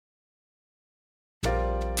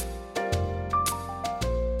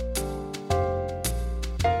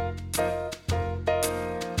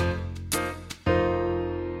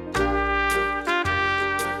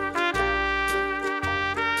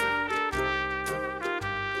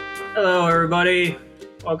Hello, everybody.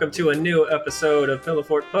 Welcome to a new episode of Pillow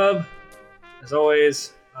Fort Pub. As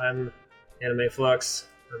always, I'm Anime Flux.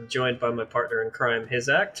 I'm joined by my partner in crime,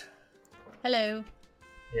 Hizact. Hello.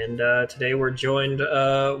 And today we're joined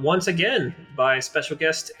once again by special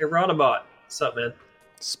guest Erodobot. What's up, man?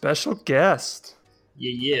 Special guest.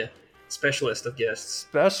 Yeah. Specialist of guests.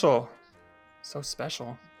 Special. So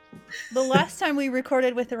special. The last time we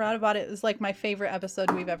recorded with Erodobot, it was like my favorite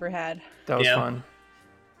episode we've ever had. That was fun.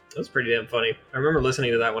 That was pretty damn funny. I remember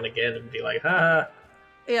listening to that one again and be like, ha.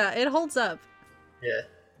 Yeah, it holds up. Yeah.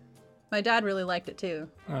 My dad really liked it too.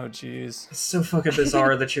 Oh, jeez. It's so fucking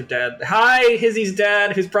bizarre that your dad... Hi, Hizzy's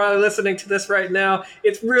dad, who's probably listening to this right now.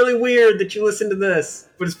 It's really weird that you listen to this,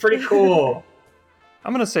 but it's pretty cool.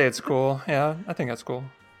 I'm gonna say it's cool. Yeah, I think that's cool.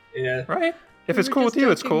 Yeah. Right? If it's We're cool with just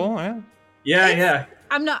you, it's joking. cool. Yeah. Yeah.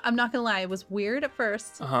 I'm not gonna lie, it was weird at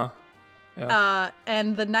first. Uh-huh. Yeah.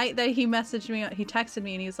 And the night that he messaged me, he texted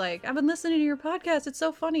me and he's like, I've been listening to your podcast, it's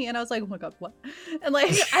so funny. And I was like, oh my god, what? And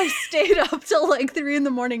like I stayed up till like 3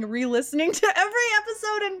 a.m. re-listening to every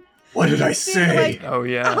episode and What did I say? like, Oh,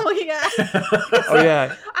 yeah. oh yeah. Oh,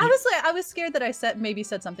 yeah. I was scared that I maybe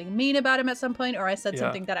said something mean about him at some point, or I said Yeah.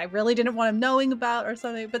 something that I really didn't want him knowing about or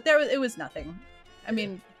something. But it was nothing. I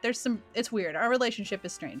mean, it's weird. Our relationship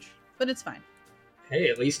is strange, but it's fine. Hey,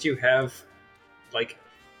 at least you have, like,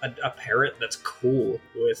 a parent that's cool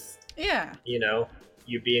with, Yeah.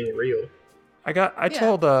 you being real. I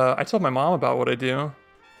told my mom about what I do.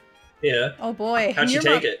 Yeah. Oh boy. How'd she Your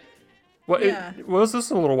take mom- it? Well, Yeah. it was this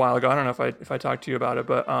a little while ago. I don't know if I talked to you about it,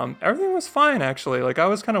 but everything was fine actually. Like I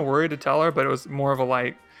was kind of worried to tell her, but it was more of a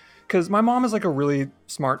like, because my mom is like a really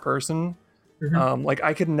smart person. Mhm. Like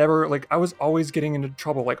I could never like I was always getting into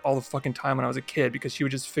trouble like all the fucking time when I was a kid because she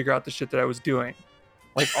would just figure out the shit that I was doing.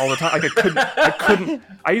 Like all the time. Like I couldn't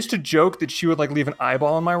I used to joke that she would like leave an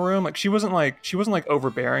eyeball in my room. Like she wasn't like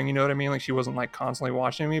overbearing, you know what I mean? Like she wasn't like constantly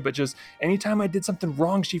watching me, but just anytime I did something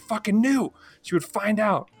wrong, she fucking knew. She would find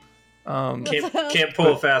out. Can't pull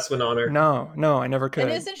a fast one on her. No, I never could.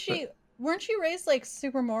 And isn't she? Weren't you raised like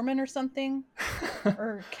super Mormon or something,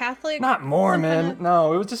 or Catholic? Not Mormon. Something?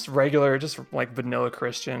 No, it was just regular, just like vanilla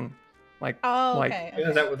Christian. Like Oh, like okay.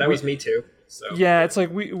 Yeah, that was me too. So yeah, it's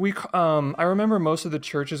like we I remember most of the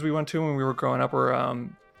churches we went to when we were growing up were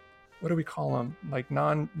what do we call them? Like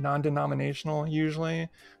non-denominational usually.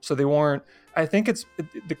 So they weren't. I think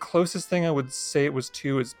the closest thing I would say it was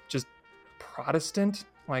to is just Protestant,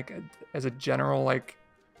 like as a general like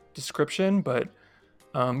description. But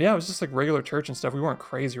yeah, it was just like regular church and stuff. We weren't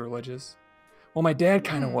crazy religious. Well, my dad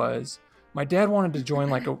kind of was. My dad wanted to join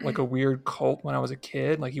like a weird cult when I was a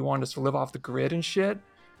kid. Like he wanted us to live off the grid and shit.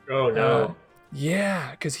 Oh no.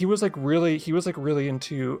 Yeah, because he was like really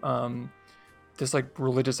into this like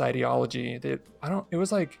religious ideology that I don't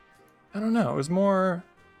know, it was more,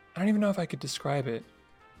 I don't even know if I could describe it.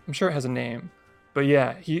 I'm sure it has a name, but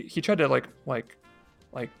yeah, he tried to like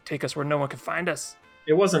take us where no one could find us.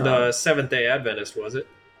 It wasn't a Seventh-day Adventist, was it?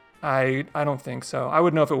 I don't think so. I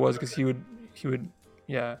would know if it was because he would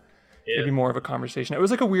yeah. It'd be more of a conversation. It was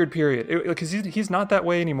like a weird period because he's not that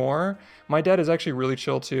way anymore. My dad is actually really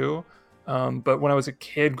chill too. But when I was a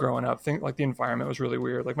kid growing up, like the environment was really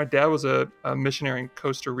weird. Like my dad was a missionary in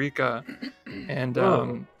Costa Rica, and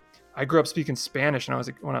I grew up speaking Spanish, and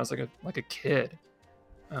when I was like a kid,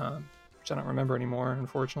 which I don't remember anymore,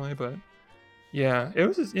 unfortunately. But yeah, it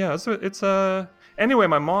was just, yeah. So it's anyway.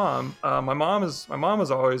 My mom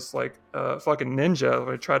was always like a fucking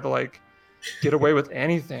ninja. I tried to like get away with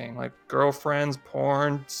anything, like girlfriends,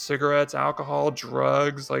 porn, cigarettes, alcohol,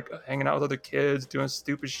 drugs, like hanging out with other kids, doing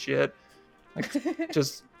stupid shit. Like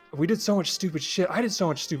just we did so much stupid shit. I did so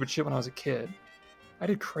much stupid shit when I was a kid. I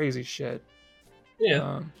did crazy shit.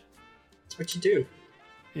 Yeah. That's what you do.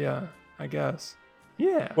 Yeah, I guess.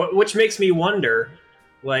 Yeah. Which makes me wonder,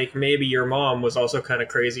 like maybe your mom was also kind of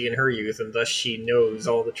crazy in her youth and thus she knows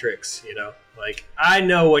all the tricks, Like, I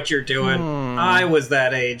know what you're doing. I was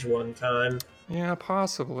that age one time. Yeah,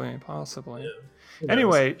 possibly. Yeah.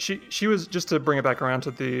 Anyway, she was, just to bring it back around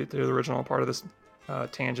to the original part of this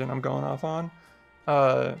tangent I'm going off on.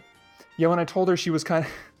 Yeah, when I told her, she was kind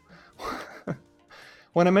of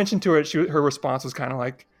when I mentioned to her, her response was kind of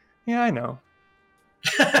like, "Yeah, I know."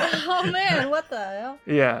 Oh man, what the hell?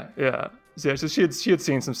 Yeah. So she had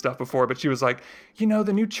seen some stuff before, but she was like, the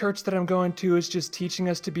new church that I'm going to is just teaching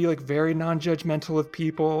us to be like very non-judgmental of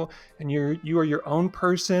people, and you are your own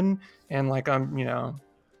person, and like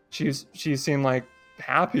she seemed like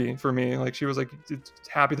happy for me, like she was like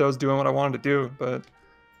happy that I was doing what I wanted to do, but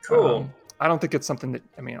cool. I don't think it's something that,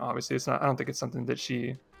 obviously it's not. I don't think it's something that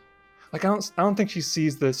she, like, I don't think she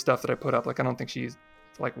sees the stuff that I put up. Like, I don't think she's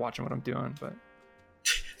like watching what I'm doing, but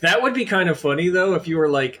That would be kind of funny though if you were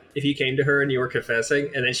like, if you came to her and you were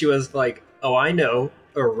confessing, and then she was like, "Oh, I know,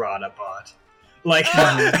 Erotabot." Like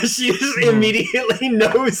she just immediately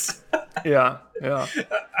knows. Yeah.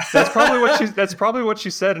 That's probably what she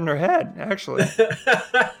said in her head, actually.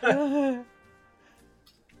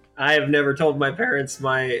 I have never told my parents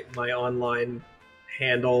my online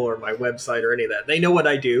handle or my website or any of that. They know what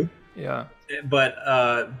I do. Yeah. But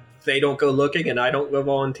they don't go looking and I don't go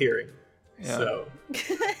volunteering. Yeah. So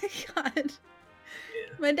God.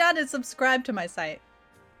 Yeah. My dad is subscribed to my site.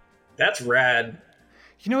 That's rad.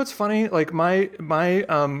 You know what's funny? Like my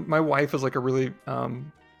wife is like a really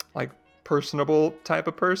like personable type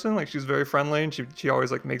of person. Like she's very friendly and she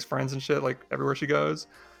always like makes friends and shit like everywhere she goes.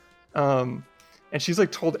 And she's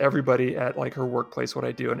like told everybody at like her workplace what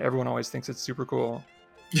I do, and everyone always thinks it's super cool.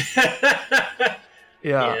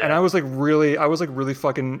 Yeah. And I was like really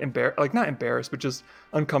fucking embarrassed, like not embarrassed, but just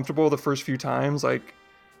uncomfortable the first few times. Like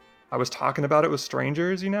I was talking about it with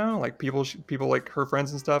strangers, you know, like people like her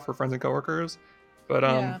friends and stuff, her friends and coworkers.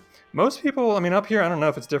 But most people, I mean, up here, I don't know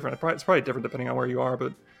if it's different. It's probably different depending on where you are.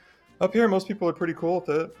 But up here, most people are pretty cool with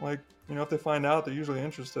it. Like, you know, if they find out, they're usually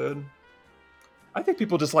interested. I think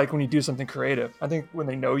people just like when you do something creative. I think when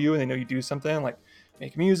they know you and they know you do something like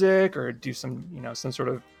make music or do some, you know, some sort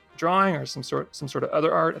of drawing or some sort of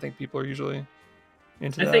other art, I think people are usually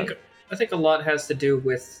into that. I think a lot has to do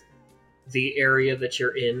with the area that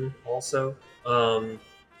you're in also.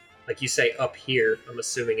 Like you say up here, I'm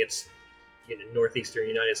assuming it's northeastern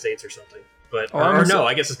United States or something. But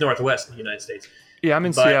I guess it's northwest United States. Yeah, I'm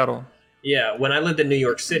in Seattle. Yeah, when I lived in New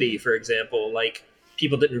York City, for example, like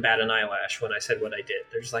people didn't bat an eyelash when I said what I did.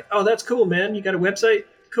 They're just like, "Oh, that's cool, man. You got a website?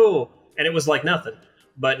 Cool." And it was like nothing.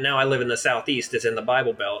 But now I live in the Southeast, it's in the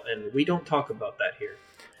Bible Belt, and we don't talk about that here.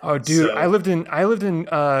 Oh, dude, so, I lived in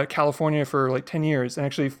California for like 10 years, and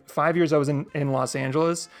actually 5 years I was in Los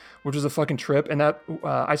Angeles, which was a fucking trip. And that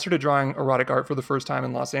I started drawing erotic art for the first time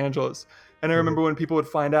in Los Angeles. And I remember when people would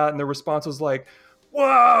find out, and their response was like,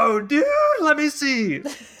 "Whoa, dude, let me see."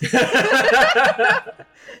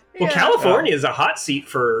 Well, California is a hot seat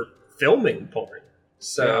for filming porn.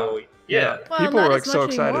 So, yeah. Well, people were like so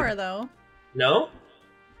excited. Anymore, though. No?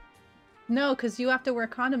 No, because you have to wear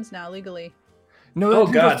condoms now legally. No,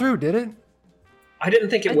 that didn't go through, did it? I didn't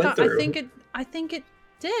think it went through. I think it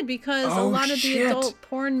did because a lot of the adult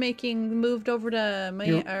porn making moved over to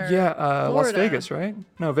Las Vegas, right?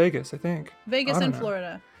 No, Vegas, I think. Vegas and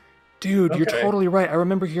Florida. Dude, you're totally right. I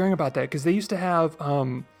remember hearing about that because they used to have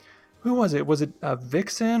who was it? Was it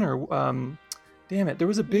Vixen or damn it? There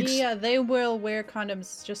was a big. Yeah, they will wear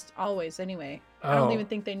condoms just always anyway. I don't even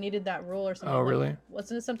think they needed that rule or something. Oh, really?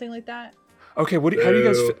 Wasn't it something like that? Okay, how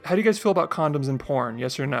do you guys feel about condoms in porn?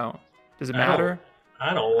 Yes or no? Does it matter?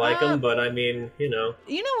 I don't like them, but I mean, you know.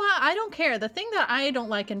 You know what? I don't care. The thing that I don't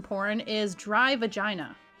like in porn is dry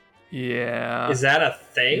vagina. Yeah. Is that a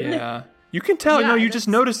thing? Yeah. You can tell. Yeah, no, you just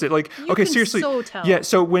noticed it. Like, okay, seriously. So tell. Yeah.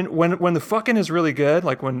 So when the fucking is really good,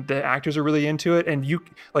 like when the actors are really into it, and you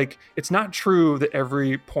like, it's not true that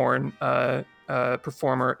every porn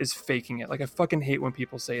performer is faking it. Like, I fucking hate when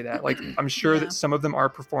people say that. Like, I'm sure that some of them are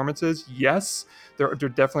performances. Yes, there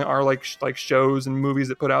definitely are like shows and movies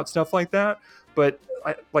that put out stuff like that. But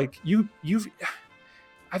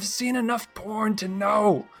I've seen enough porn to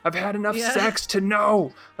know. I've had enough sex to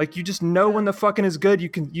know. Like, you just know when the fucking is good. You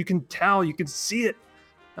can tell. You can see it.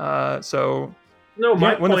 So. No,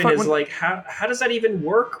 my point is like, how does that even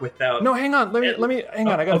work without? No, hang on. Let me hang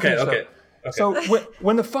on. I gotta finish okay. So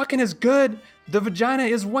when the fucking is good, the vagina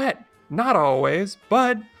is wet. Not always,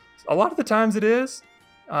 but a lot of the times it is.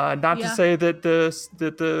 Not to say that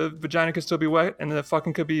the vagina could still be wet and the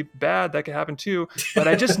fucking could be bad. That could happen too. But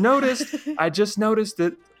I just noticed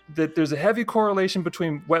that there's a heavy correlation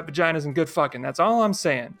between wet vaginas and good fucking. That's all I'm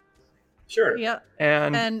saying. Sure. Yeah.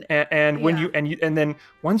 And then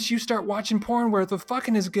once you start watching porn where the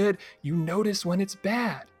fucking is good, you notice when it's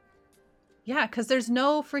bad. Yeah, because there's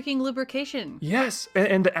no freaking lubrication. Yes,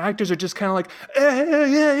 and the actors are just kind of like,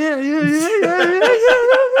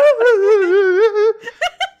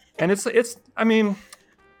 and it's. I mean,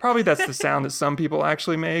 probably that's the sound that some people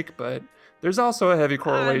actually make, but there's also a heavy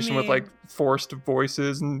correlation with like forced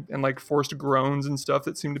voices and like forced groans and stuff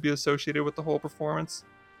that seem to be associated with the whole performance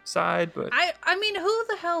side. But I mean, who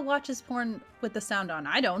the hell watches porn with the sound on?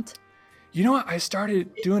 I don't. You know what? I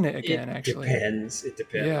started doing it again. Actually, it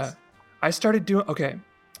depends. Yeah. I started doing,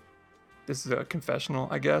 this is a confessional,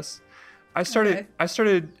 I guess. I put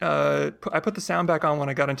the sound back on when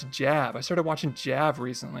I got into Jav. I started watching Jav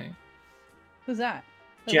recently. Who's that?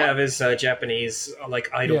 Jav is Japanese,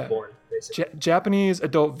 like idol porn, basically. Japanese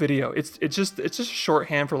adult video. It's just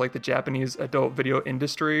shorthand for like the Japanese adult video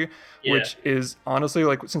industry, which is honestly,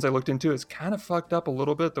 like, since I looked into it, it's kind of fucked up a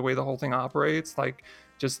little bit the way the whole thing operates. Like,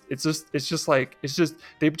 it's just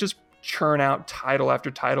they just churn out title after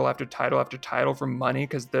title after title after title for money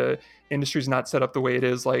because the industry's not set up the way it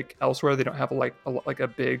is like elsewhere. They don't have a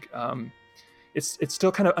big it's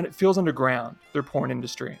still kind of, it feels underground, their porn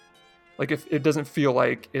industry. Like, if it doesn't feel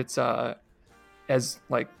like it's as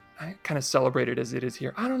like kind of celebrated as it is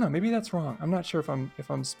here. I don't know, maybe that's wrong. I'm not sure if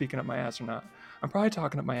I'm speaking up my ass or not. I'm probably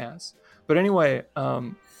talking up my ass. But anyway,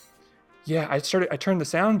 I turned the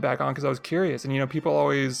sound back on because I was curious. And, people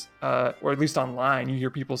always, or at least online, you hear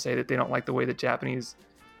people say that they don't like the way that Japanese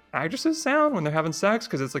actresses sound when they're having sex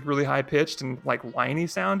because it's like really high pitched and like whiny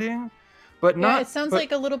sounding. But it sounds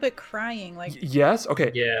like a little bit crying. Like, yes,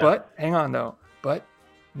 okay. Yeah. But hang on though. But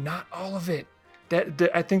not all of it.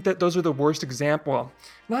 I think that those are the worst example. Well,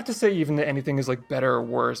 not to say even that anything is like better or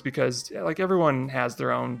worse, because like everyone has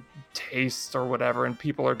their own tastes or whatever, and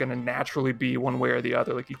people are going to naturally be one way or the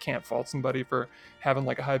other. Like, you can't fault somebody for having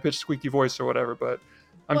like a high pitched squeaky voice or whatever. But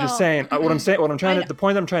I'm just saying the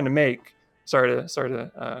point that I'm trying to make. Sorry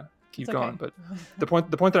to keep going, but the point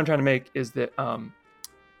that I'm trying to make is that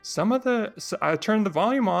I turned the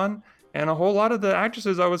volume on, and a whole lot of the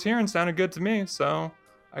actresses I was hearing sounded good to me, so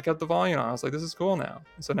I kept the volume on. I was like, this is cool now.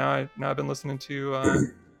 And so now I've been listening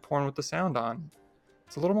to porn with the sound on.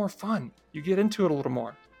 It's a little more fun. You get into it a little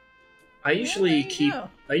more. I usually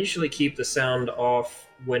keep the sound off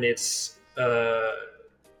when it's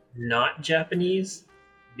not Japanese,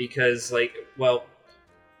 because the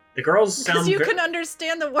girls sound, because you can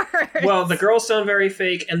understand the words. Well, the girls sound very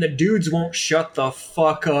fake, and the dudes won't shut the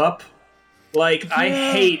fuck up. Like, I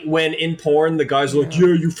hate when in porn the guys are like, yeah,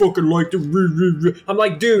 you fucking like the... I'm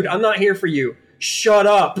like, dude, I'm not here for you. Shut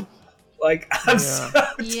up. Like, I'm so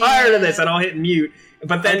tired of this, and I'll hit mute.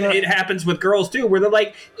 But then it happens with girls, too, where they're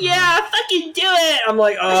like, yeah, fucking do it. I'm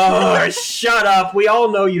like, oh, shut up. We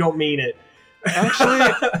all know you don't mean it. Actually,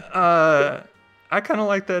 I kind of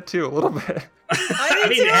like that, too, a little bit. I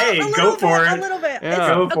mean, hey, go for it. A little bit.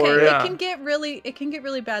 Yeah. Go for it. It can get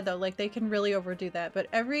really bad though. Like, they can really overdo that. But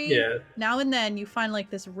every now and then you find like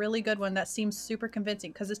this really good one that seems super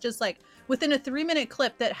convincing, because it's just like within a 3-minute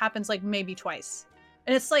clip that happens like maybe twice,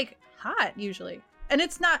 and it's like hot usually. And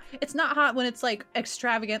it's not hot when it's like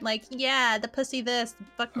extravagant, like, yeah, the pussy this,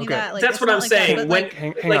 fuck me that. Like, that's what I'm saying. That, when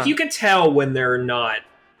hang on. You can tell when they're not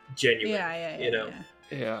genuine.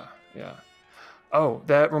 Yeah. Oh,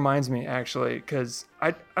 that reminds me, actually, because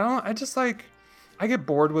I get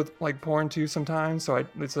bored with like porn too sometimes. So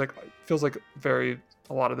it's like, it feels like a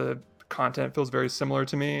lot of the content feels very similar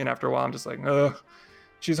to me, and after a while I'm just like, ugh,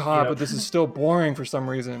 she's hot, but this is still boring for some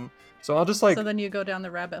reason. So I'll just like. So then you go down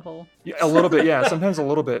the rabbit hole. Yeah, a little bit, yeah, sometimes a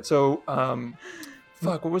little bit. So,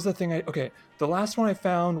 what was the thing? The last one I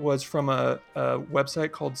found was from a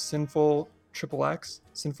website called Sinful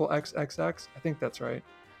XXX. I think that's right.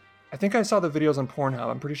 I think I saw the videos on Pornhub.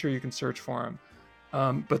 I'm pretty sure you can search for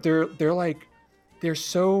them. But they're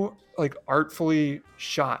so like artfully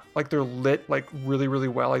shot. Like, they're lit like really, really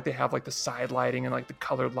well. Like, they have like the side lighting and like the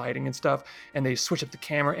colored lighting and stuff. And they switch up the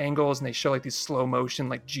camera angles, and they show like these slow motion,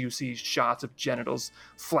 like juicy shots of genitals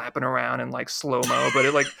flapping around in like slow mo. But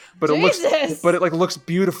it looks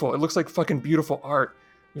beautiful. It looks like fucking beautiful art.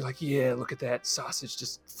 You're like, yeah, look at that sausage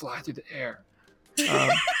just fly through the air.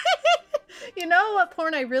 You know what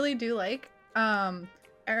porn I really do like? The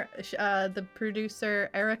producer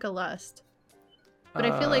Erica Lust, but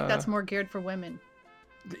I feel like that's more geared for women.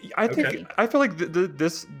 I feel like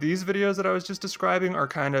these videos that I was just describing are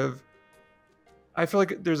kind of. I feel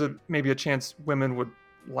like there's maybe a chance women would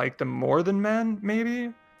like them more than men.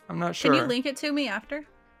 Maybe, I'm not sure. Can you link it to me after?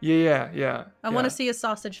 Yeah. I want to see a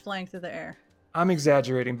sausage flying through the air. I'm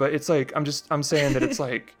exaggerating, but it's like I'm saying that it's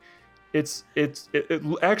like. It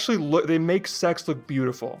actually they make sex look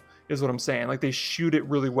beautiful is what I'm saying. Like, they shoot it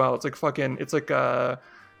really well. It's like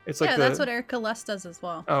that's what Erica Lust does as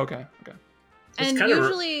well. Oh, okay. And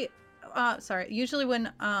usually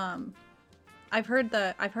when I've heard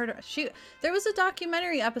there was a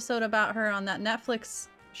documentary episode about her on that Netflix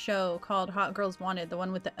show called Hot Girls Wanted, the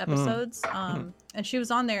one with the episodes. And she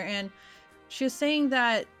was on there, and she was saying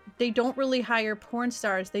that they don't really hire porn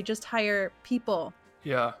stars, they just hire people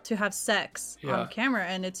to have sex on camera,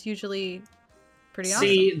 and it's usually pretty awesome.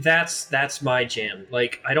 See, that's my jam.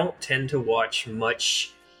 Like, I don't tend to watch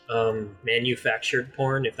much manufactured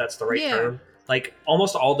porn, if that's the right term. Like,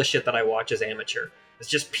 almost all the shit that I watch is amateur. It's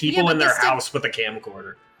just people in their house with a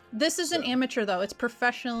camcorder. This isn't amateur though; it's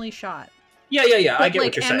professionally shot. Yeah. But I get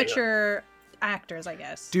like what you're amateur, actors, I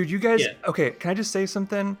guess. Dude, you guys, okay, can I just say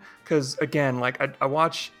something? Because again, like I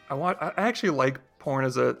actually like porn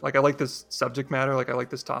as I like this subject matter, like I like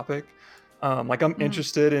this topic. Like I'm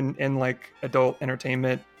interested in like adult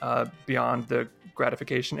entertainment beyond the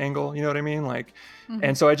gratification angle, you know what I mean? Like,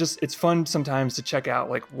 and so it's fun sometimes to check out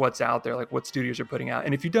like what's out there, like what studios are putting out.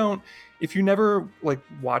 And if you never like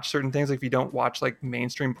watch certain things, like if you don't watch like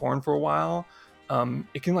mainstream porn for a while,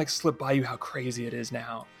 it can like slip by you how crazy it is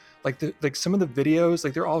now. Like some of the videos,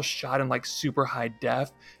 like they're all shot in like super high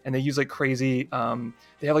def, and they use like crazy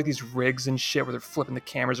they have like these rigs and shit where they're flipping the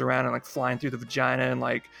cameras around and like flying through the vagina and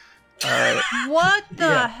like what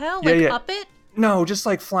the hell? Like up it? No, just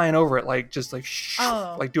like flying over it, like just like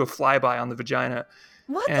like do a flyby on the vagina.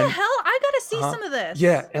 What the hell? I gotta see some of this.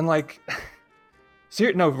 Yeah, and like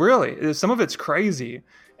no, really, some of it's crazy.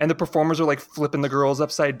 And the performers are like flipping the girls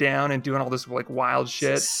upside down and doing all this like wild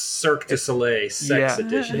shit. Cirque du Soleil, sex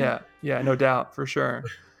edition. Yeah, no doubt, for sure.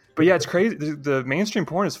 But yeah, it's crazy. The mainstream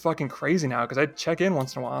porn is fucking crazy now because I check in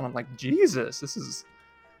once in a while and I'm like, Jesus, this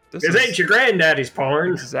ain't your granddaddy's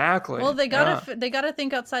porn. Exactly. Well, they gotta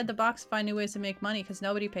think outside the box, find new ways to make money because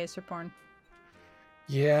nobody pays for porn.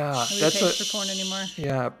 Yeah, nobody pays for porn anymore.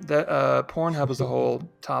 Yeah, that Pornhub is a whole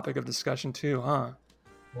topic of discussion too, huh?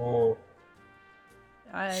 Oh.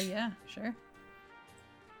 Yeah, sure.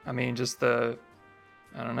 I mean, just I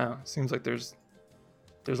don't know. It seems like there's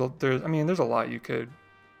a lot you could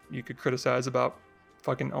criticize about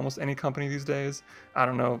fucking almost any company these days. I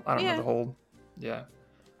don't know the whole, Yeah,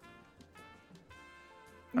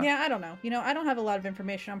 I don't know. I don't have a lot of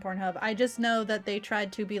information on Pornhub. I just know that they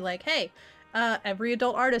tried to be like, hey, every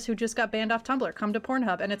adult artist who just got banned off Tumblr, come to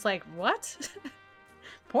Pornhub. And it's like, what?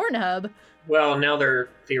 Pornhub? Well, now they're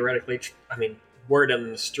theoretically, word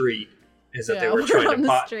on the street is that they were trying to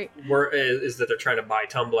buy. Is that they're trying to buy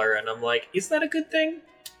Tumblr, and I'm like, is that a good thing?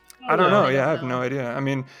 I don't know. Yeah, I have no idea. I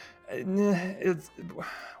mean,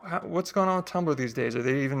 what's going on with Tumblr these days? Are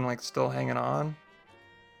they even like still hanging on?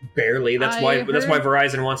 Barely. That's why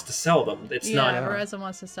Verizon wants to sell them. It's not. Yeah, Verizon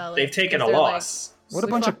wants to sell it. They've taken a loss. What a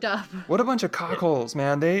bunch of cockholes,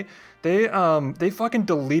 man. They fucking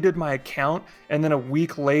deleted my account and then a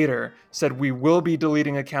week later said we will be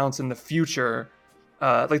deleting accounts in the future.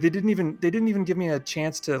 Like they didn't even give me a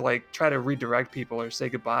chance to like try to redirect people or say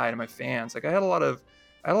goodbye to my fans. Like I had a lot of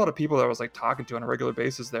people that I was like talking to on a regular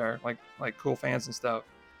basis there, like cool fans and stuff.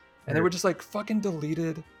 And they were just like fucking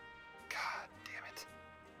deleted. God damn it.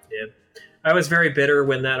 Yeah. I was very bitter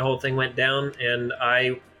when that whole thing went down, and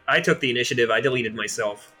I took the initiative. I deleted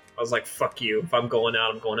myself. I was like, fuck you. If I'm going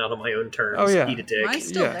out, I'm going out on my own terms. Oh, yeah. Eat a dick. Mine's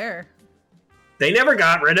still there. They never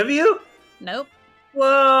got rid of you? Nope. Whoa.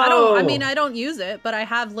 I don't use it, but I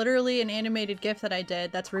have literally an animated GIF that I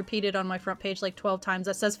did that's repeated on my front page like 12 times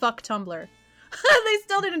that says, fuck Tumblr. They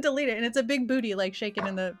still didn't delete it, and it's a big booty like shaking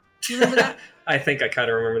in the... Do you remember that? I think I kind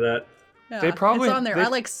of remember that. Yeah, it's on there. I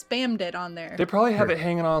like spammed it on there. They probably have it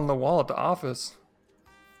hanging on the wall at the office.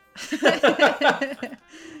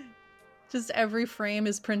 Just every frame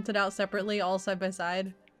is printed out separately, all side by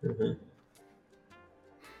side. Mm-hmm.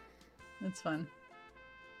 It's fun.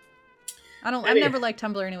 I've never liked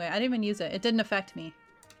Tumblr anyway. I didn't even use it. It didn't affect me.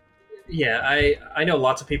 Yeah, I know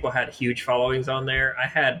lots of people had huge followings on there. I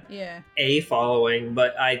had a following,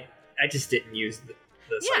 but I just didn't use the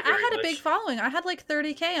site very I had much. a big following. I had like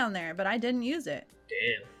 30K on there, but I didn't use it.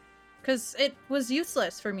 Damn. Because it was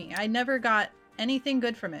useless for me. I never got anything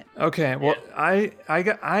good from it. Okay, well,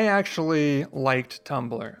 yeah. I actually liked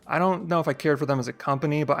Tumblr. I don't know if I cared for them as a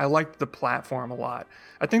company, but I liked the platform a lot.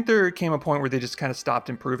 I think there came a point where they just kind of stopped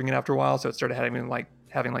improving it after a while, so it started having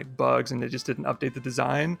like bugs, and they just didn't update the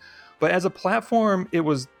design. But as a platform, it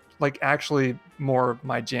was like actually more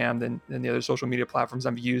my jam than the other social media platforms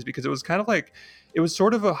I've used, because it was kind of like, it was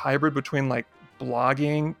sort of a hybrid between like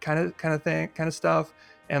blogging kind of stuff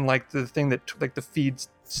and like the thing that like the feed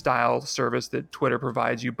style service that Twitter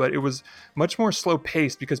provides you. But it was much more slow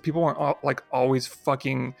paced because people weren't like always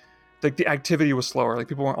fucking, like the activity was slower. Like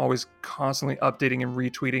people weren't always constantly updating and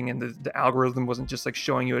retweeting, and the algorithm wasn't just like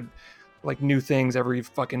showing you like new things every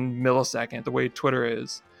fucking millisecond the way Twitter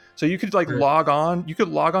is. So you could log on to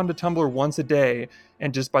Tumblr once a day,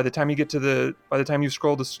 and just by the time you've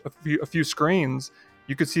scrolled a few screens,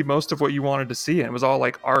 you could see most of what you wanted to see. And it was all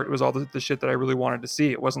like art. It was all the shit that I really wanted to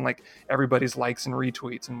see. It wasn't like everybody's likes and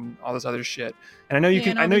retweets and all this other shit. And I know you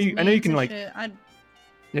can like,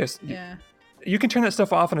 yes, yeah, you can turn that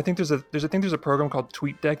stuff off. And I think there's a program called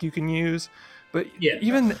TweetDeck you can use, but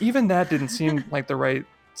even that didn't seem like the right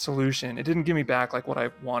solution. It didn't give me back like what I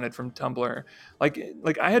wanted from Tumblr.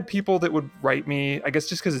 Like I had people that would write me, I guess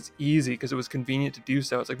just because it's easy, because it was convenient to do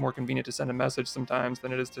so. It's like more convenient to send a message sometimes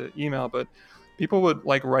than it is to email, but people would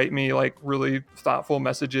like write me like really thoughtful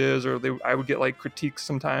messages, or I would get like critiques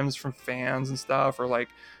sometimes from fans and stuff, or like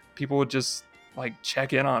people would just like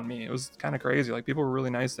check in on me. It was kind of crazy. Like people were really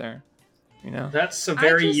nice there. You know, that's a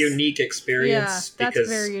very unique experience. That's because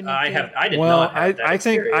very unique. I did not have that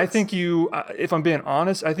experience. I think you, if I'm being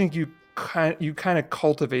honest, I think you kind of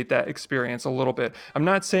cultivate that experience a little bit. I'm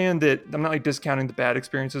not saying that, I'm not like discounting the bad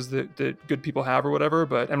experiences that good people have or whatever,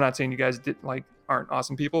 but I'm not saying you guys aren't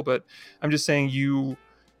awesome people, but I'm just saying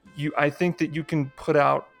I think that you can put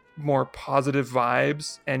out more positive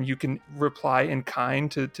vibes, and you can reply in kind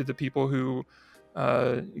to the people who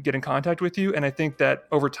get in contact with you. And I think that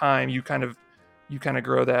over time you kind of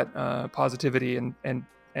grow that positivity,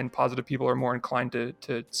 and positive people are more inclined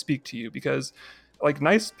to speak to you, because like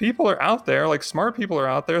nice people are out there, like smart people are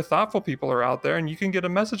out there, thoughtful people are out there, and you can get a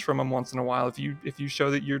message from them once in a while if you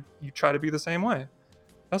show that you try to be the same way.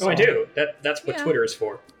 That's all. I do. That's what Twitter is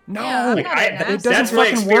for. No, it doesn't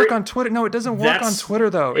fucking work on Twitter. No, it doesn't work on Twitter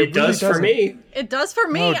though. It really does for me. It does for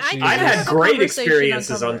me. Oh, I've had great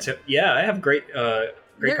experiences on Twitter. Yeah, I have great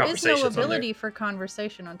conversations. There is no ability for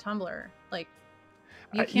conversation on Tumblr. Like,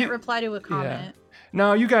 you can't reply to a comment. Yeah.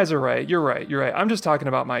 No, you guys are right. You're right. I'm just talking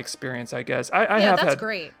about my experience, I guess. That's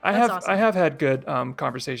great. Awesome. I have had good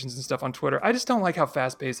conversations and stuff on Twitter. I just don't like how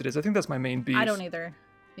fast paced it is. I think that's my main beef. I don't either.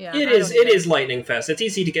 Yeah, it is lightning fast. It's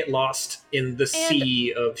easy to get lost in the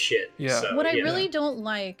sea of shit. Yeah. So, what I really don't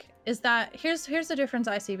like is that here's the difference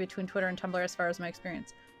I see between Twitter and Tumblr as far as my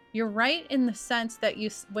experience. You're right in the sense that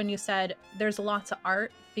when you said there's lots of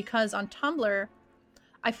art, because on Tumblr,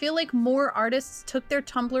 I feel like more artists took their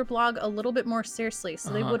Tumblr blog a little bit more seriously.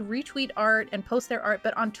 So they would retweet art and post their art.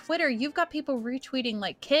 But on Twitter, you've got people retweeting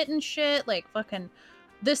like kitten shit, like fucking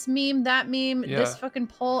this meme, that meme, this fucking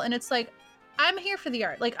poll. And it's like, I'm here for the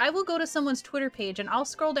art. Like, I will go to someone's Twitter page and I'll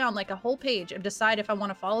scroll down like a whole page and decide if I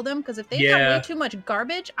want to follow them. Because if they've got way too much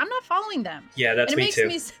garbage, I'm not following them. Yeah, that's me too.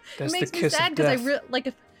 It makes me sad because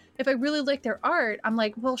if I really like their art, I'm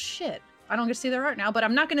like, well, shit. I don't get to see their art now, but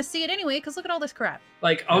I'm not going to see it anyway because look at all this crap.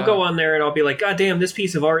 Like, I'll go on there and I'll be like, God damn, this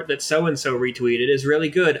piece of art that so-and-so retweeted is really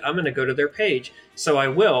good. I'm going to go to their page. So I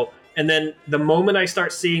will. And then the moment I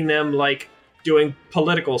start seeing them, like, doing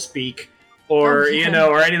political speak or, or any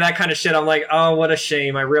of that kind of shit, I'm like, oh, what a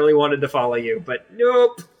shame. I really wanted to follow you. But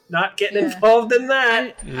nope, not getting involved in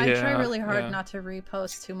that. I try really hard not to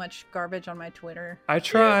repost too much garbage on my Twitter. I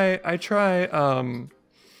try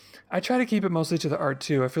to keep it mostly to the art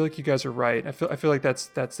too. I feel like you guys are right. I feel like that's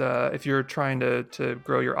if you're trying to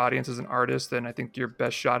grow your audience as an artist, then I think your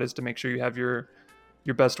best shot is to make sure you have your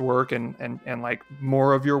best work and like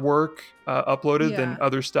more of your work uploaded than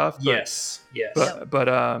other stuff. But, yes.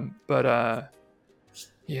 But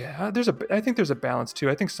yeah, I think there's a balance too.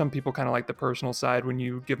 I think some people kind of like the personal side when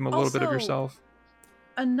you give them a little bit of yourself.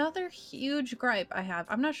 Another huge gripe I have,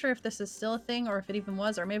 I'm not sure if this is still a thing or if it even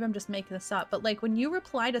was, or maybe I'm just making this up, but like when you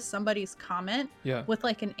reply to somebody's comment with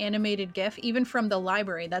like an animated GIF, even from the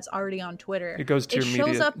library that's already on Twitter, it goes to your media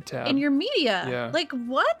shows up tab. In your media. Yeah. Like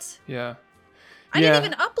what? Yeah. I didn't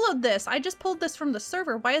even upload this. I just pulled this from the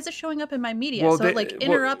server. Why is it showing up in my media? So it like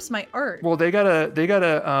interrupts my art. Well, they gotta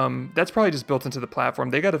that's probably just built into the platform.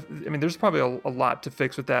 There's probably a lot to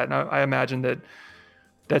fix with that. And I imagine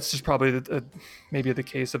that's just probably maybe the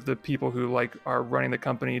case of the people who like are running the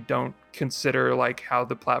company don't consider like how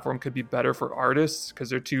the platform could be better for artists because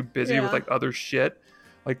they're too busy with like other shit,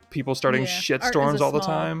 like people starting shit storms all the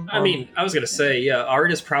time. I mean, I was gonna say,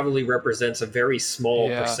 artist probably represents a very small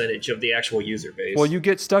percentage of the actual user base. Well, you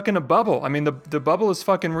get stuck in a bubble. I mean, the bubble is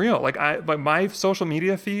fucking real. Like my social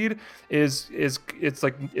media feed is it's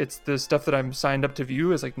the stuff that I'm signed up to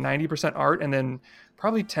view is like 90% art and then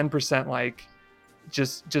probably 10% like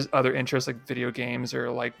just other interests like video games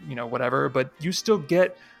or like whatever, but you still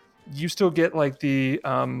get like the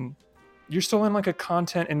you're still in like a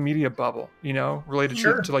content and media bubble related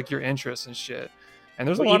to like your interests and shit, and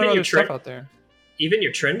there's a lot of other stuff out there. Even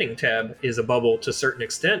your trending tab is a bubble to a certain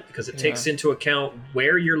extent because it takes into account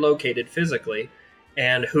where you're located physically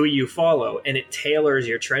and who you follow, and it tailors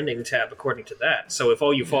your trending tab according to that. So if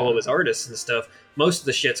all you follow is artists and stuff, most of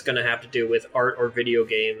the shit's going to have to do with art or video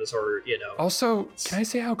games or, Also, can I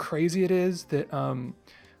say how crazy it is that,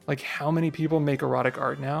 like, how many people make erotic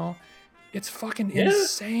art now? It's fucking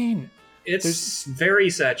insane. It's very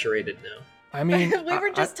saturated now. I mean... we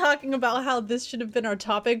were just talking about how this should have been our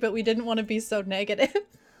topic, but we didn't want to be so negative.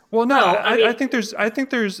 Well, no, I think there's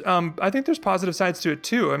positive sides to it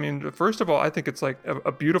too. I mean, first of all, I think it's like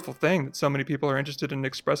a beautiful thing that so many people are interested in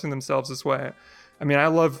expressing themselves this way. I mean, I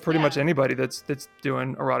love pretty much anybody that's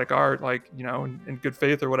doing erotic art, like, you know, in good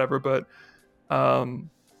faith or whatever. But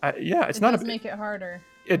it does make it harder.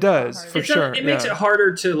 It does, for sure. It makes it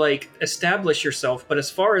harder to like establish yourself. But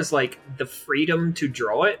as far as like the freedom to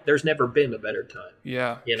draw it, there's never been a better time.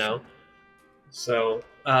 Yeah, you know. So,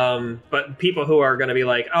 but people who are going to be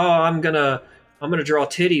like, oh, I'm going to draw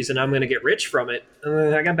titties and I'm going to get rich from it.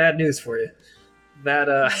 I got bad news for you.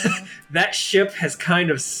 That, that ship has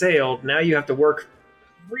kind of sailed. Now you have to work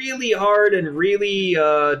really hard and really,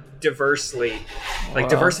 diversely, like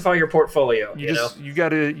diversify your portfolio. You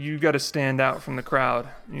gotta stand out from the crowd,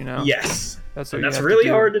 you know? Yes. That's really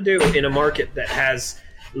hard to do in a market that has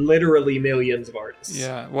literally millions of artists.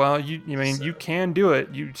 Yeah, well, you can do it.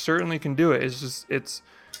 You certainly can do it.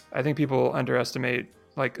 I think people underestimate,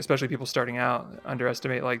 like, especially people starting out,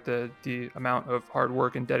 underestimate like the amount of hard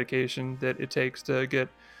work and dedication that it takes to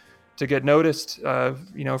get noticed,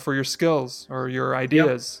 you know, for your skills or your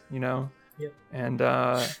ideas, you know. Yep. And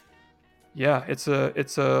it's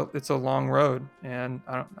a long road, and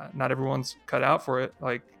not everyone's cut out for it.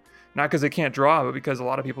 Like, not because they can't draw, but because a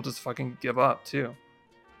lot of people just fucking give up too.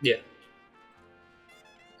 Yeah.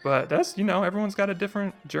 But that's, you know, everyone's got a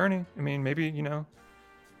different journey. I mean, maybe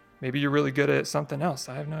you're really good at something else.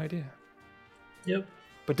 I have no idea. Yep.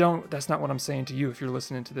 But that's not what I'm saying to you if you're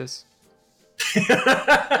listening to this. Live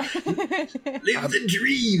the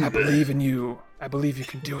dream. I believe in you. I believe you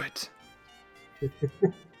can do it.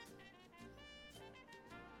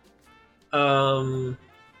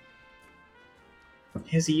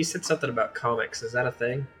 Hizzy, you said something about comics. Is that a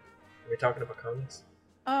thing? Are we talking about comics?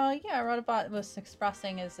 Yeah, I wrote about was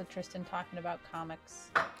expressing his interest in talking about comics.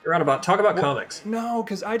 You're on about talk about comics. No,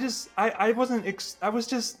 because I was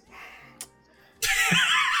just.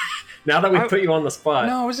 Now that we put you on the spot.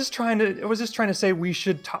 No, I was just trying to say we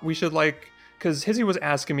should like, because Hizzy was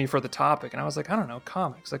asking me for the topic, and I was like, I don't know,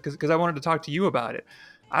 comics, like, because I wanted to talk to you about it.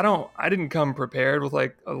 I didn't come prepared with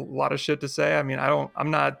like a lot of shit to say. I mean,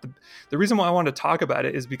 I'm not the reason why I wanted to talk about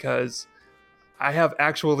it is because I have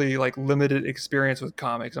actually like limited experience with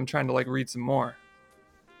comics. I'm trying to like read some more.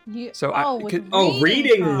 Reading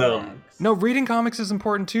them. No, reading comics is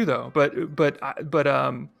important too, though. But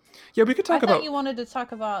yeah, we could talk about. I thought you wanted to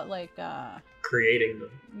talk about like creating them.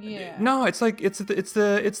 Yeah. No, it's like it's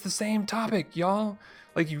the same topic, y'all.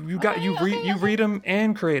 Like you read them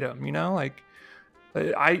and create them. You know, like.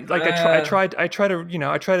 I try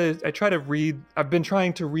to read. I've been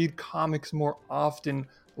trying to read comics more often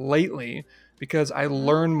lately because I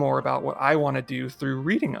learn more about what I want to do through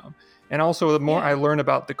reading them. And also, the more I learn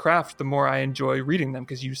about the craft, the more I enjoy reading them,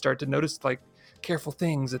 because you start to notice like careful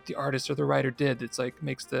things that the artist or the writer did that's like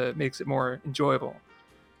makes it more enjoyable.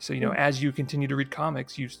 So, you know, as you continue to read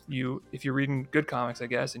comics, you if you're reading good comics, I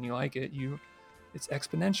guess, and you like it, it's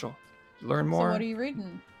exponential. You learn more. So what are you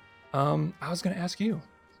reading? I was gonna ask you.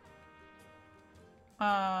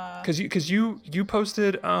 Because you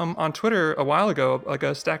posted on Twitter a while ago like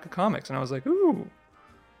a stack of comics, and I was like, ooh,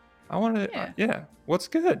 I want to. Yeah. What's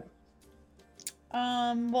good?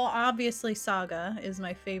 Well, obviously Saga is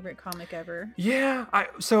my favorite comic ever. Yeah,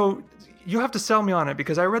 so you have to sell me on it,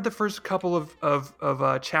 because I read the first couple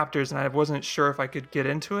of chapters and I wasn't sure if I could get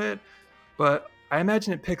into it, but I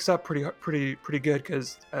imagine it picks up pretty good,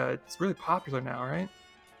 because it's really popular now, right?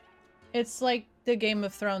 It's like the Game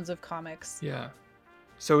of Thrones of comics. Yeah.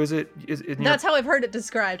 So is it? That's how I've heard it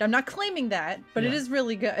described. I'm not claiming that, but it is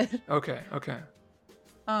really good. Okay.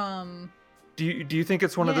 Do you think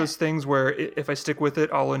it's one of those things where if I stick with it,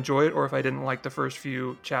 I'll enjoy it, or if I didn't like the first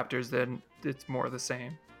few chapters, then it's more the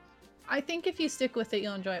same? I think if you stick with it,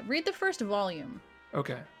 you'll enjoy it. Read the first volume.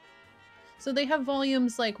 Okay. So they have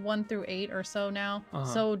volumes like 1 through 8 or so now.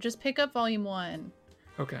 So just pick up volume 1.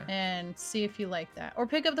 Okay. And see if you like that. Or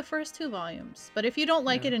pick up the first 2 volumes. But if you don't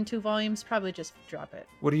like it in 2 volumes, probably just drop it.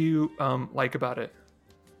 What do you like about it?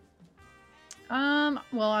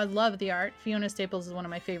 Well, I love the art. Fiona Staples is one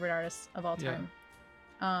of my favorite artists of all time.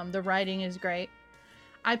 Yeah. The writing is great.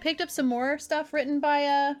 I picked up some more stuff written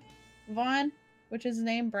by Vaughan, which is his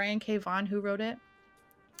name, Brian K. Vaughan, who wrote it.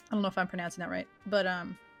 I don't know if I'm pronouncing that right, but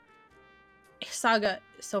Saga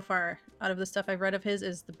so far out of the stuff I've read of his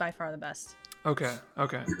is by far the best. Okay.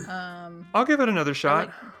 I'll give it another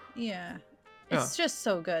shot. It's just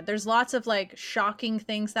so good. There's lots of like shocking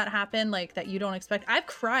things that happen, like that you don't expect. I've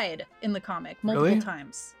cried in the comic multiple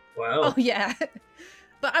times. Wow. Oh yeah.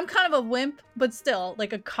 But I'm kind of a wimp, but still,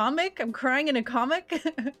 like a comic, I'm crying in a comic.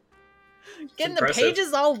 Getting the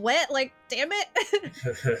pages all wet, like damn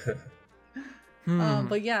it.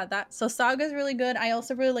 But yeah, so Saga's really good. I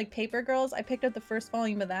also really like Paper Girls. I picked up the first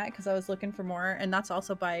volume of that because I was looking for more, and that's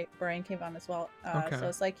also by Brian K. Vaughan as well. So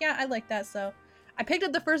it's like, yeah, I like that. So I picked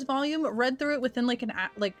up the first volume, read through it within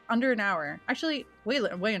like under an hour. Actually, way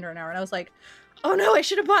under an hour, and I was like, oh no, I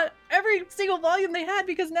should have bought every single volume they had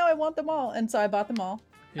because now I want them all, and so I bought them all.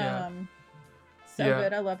 Yeah.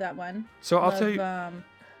 Good. I love that one. So I'll tell you.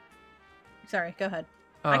 Sorry, go ahead.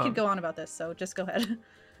 I could go on about this, so just go ahead.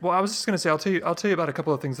 Well, I was just gonna say I'll tell you about a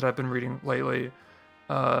couple of things that I've been reading lately,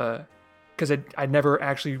 because I never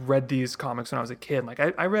actually read these comics when I was a kid. Like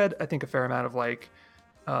I read, I think, a fair amount of like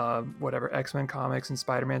whatever X-Men comics and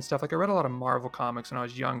Spider-Man stuff. Like I read a lot of Marvel comics when I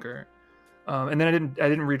was younger, and then I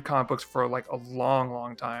didn't read comic books for like a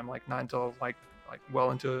long time, like not until like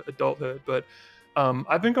well into adulthood. But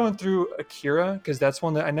I've been going through Akira because that's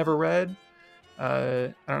one that I never read.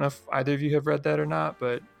 I don't know if either of you have read that or not,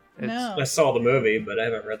 but no. I saw the movie, but I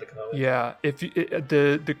haven't read the comic. Yeah,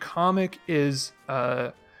 the comic is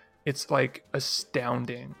it's like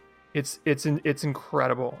astounding. It's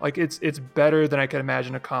incredible. Like it's better than I could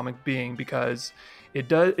imagine a comic being because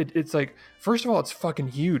it's like, first of all, it's fucking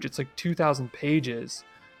huge. It's like 2,000 pages.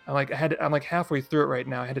 I'm like halfway through it right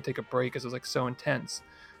now. I had to take a break because it was like so intense.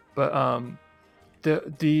 But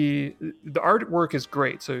the artwork is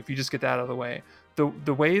great. So if you just get that out of the way,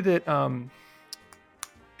 the way that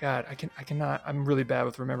God, I cannot. I'm really bad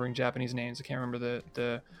with remembering Japanese names. I can't remember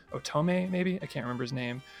the Otome, maybe. I can't remember his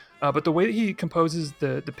name. But the way that he composes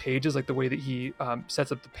the pages, like the way that he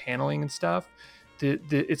sets up the paneling and stuff,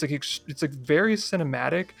 it's like very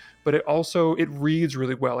cinematic, but it reads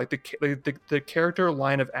really well. Like the character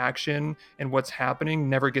line of action and what's happening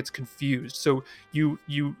never gets confused. So you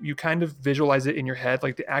kind of visualize it in your head.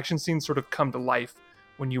 Like the action scenes sort of come to life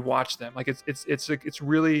when you watch them. Like it's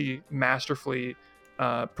really masterfully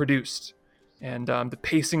produced, and the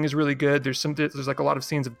pacing is really good. There's like a lot of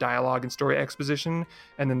scenes of dialogue and story exposition,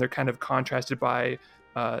 and then they're kind of contrasted by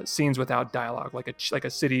scenes without dialogue, like a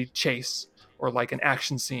city chase or like an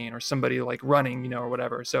action scene or somebody like running, or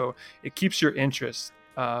whatever. So it keeps your interest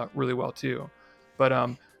really well too. But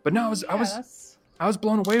no, I was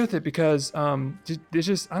blown away with it because it's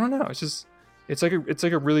just, I don't know, it's like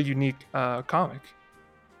a really unique comic.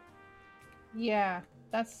 Yeah,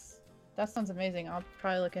 that sounds amazing. I'll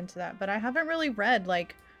probably look into that. But I haven't really read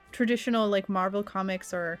like traditional like Marvel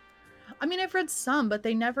comics, or I mean, I've read some, but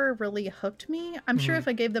they never really hooked me. I'm sure if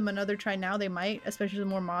I gave them another try now, they might, especially the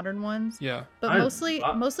more modern ones. Yeah. But mostly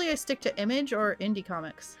I stick to Image or indie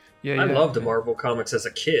comics. Yeah. I loved the Marvel comics as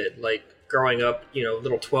a kid. Like growing up,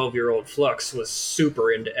 little 12-year-old Flux was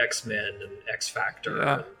super into X-Men and X-Factor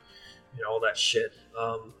and all that shit.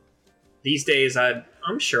 These days,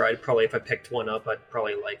 I'm sure I'd probably, if I picked one up, I'd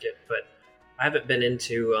probably like it. But I haven't been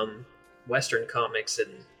into Western comics in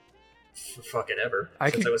fucking ever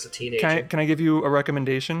since I was a teenager. Can I give you a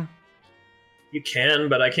recommendation? You can,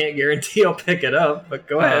 but I can't guarantee I'll pick it up. But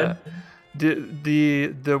go ahead.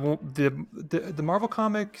 The Marvel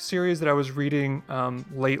comic series that I was reading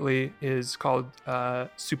lately is called The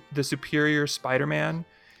Superior Spider-Man.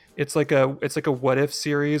 It's like a what if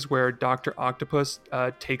series where Dr. Octopus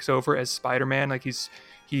takes over as Spider-Man. Like he's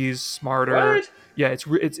smarter. What? Yeah, it's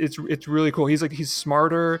really cool. He's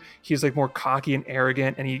smarter. He's like more cocky and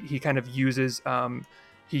arrogant, and he kind of uses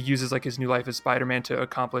like his new life as Spider-Man to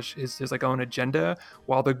accomplish his like own agenda,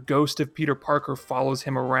 while the ghost of Peter Parker follows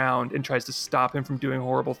him around and tries to stop him from doing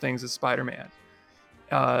horrible things as Spider-Man.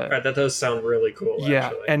 Right, that does sound really cool.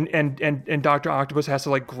 Yeah, actually. and Dr. Octopus has to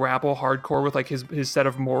like grapple hardcore with like his set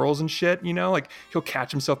of morals and shit. Like he'll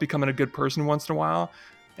catch himself becoming a good person once in a while,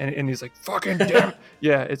 and he's like, fucking damn it.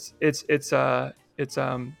 Yeah, it's a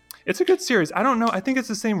good series. I don't know. I think it's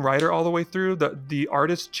the same writer all the way through. The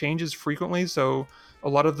artist changes frequently, so a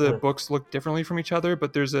lot of the books look differently from each other.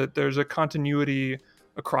 But there's a continuity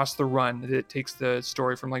across the run that takes the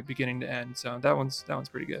story from like beginning to end. So that one's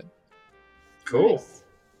pretty good. Cool. Nice.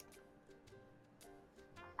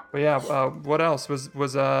 But yeah, what else was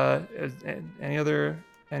any other?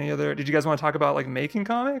 Did you guys want to talk about like making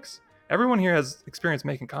comics? Everyone here has experience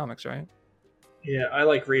making comics, right? Yeah, I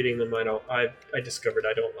like reading them. I discovered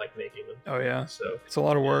I don't like making them. Oh yeah, so it's a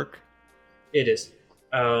lot of work. It is.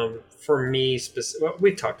 For me, well,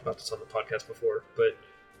 we've talked about this on the podcast before, but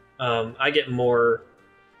I get more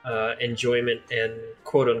enjoyment and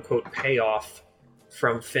quote unquote payoff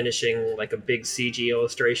from finishing like a big CG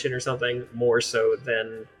illustration or something, more so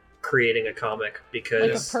than creating a comic, because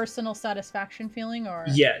like a personal satisfaction feeling, or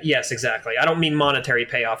yes, exactly. I don't mean monetary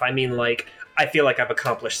payoff. I mean like I feel like I've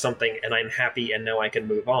accomplished something and I'm happy, and now I can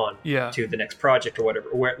move on to the next project or whatever.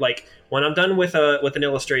 Where like when I'm done with an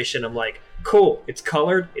illustration, I'm like, cool, it's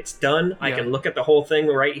colored, it's done. I can look at the whole thing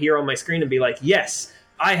right here on my screen and be like, yes,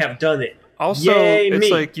 I have done it. Also, Yay, it's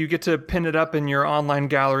me. like you get to pin it up in your online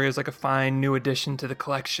gallery as like a fine new addition to the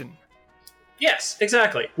collection. Yes,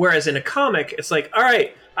 exactly. Whereas in a comic, it's like, all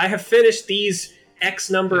right, I have finished these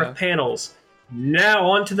X number of panels. Now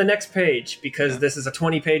on to the next page, because this is a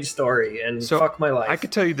 20-page story, and so fuck my life. I could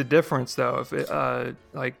tell you the difference, though. If it,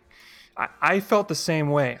 I felt the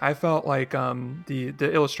same way. I felt like the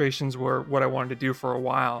illustrations were what I wanted to do for a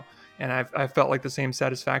while. And I felt like the same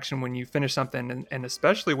satisfaction when you finish something, and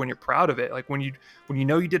especially when you're proud of it. Like when you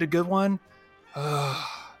know you did a good one, it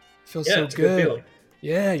feels so good. Good feeling.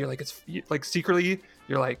 Yeah, you're like like secretly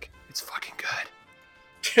you're like it's fucking good.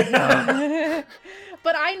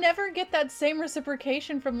 But I never get that same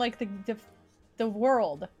reciprocation from like the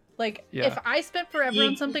world. Like if I spent forever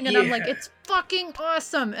on something and I'm like it's fucking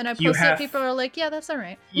awesome, and I post it, people are like, yeah, that's all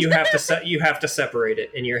right. you have to separate it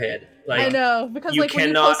in your head. Like I know, because like when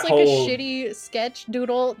you post like a shitty sketch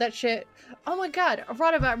doodle, that shit. Oh my god,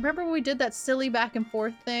 Rada, remember when we did that silly back and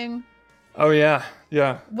forth thing? Oh yeah.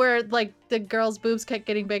 Where like the girl's boobs kept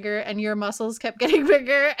getting bigger and your muscles kept getting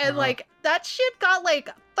bigger, and like that shit got like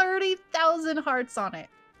 30,000 hearts on it.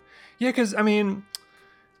 Yeah, because I mean,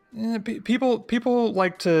 people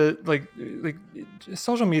like to like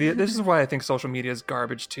social media. This is why I think social media is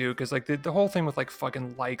garbage too, because like the whole thing with like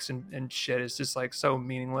fucking likes and shit is just like so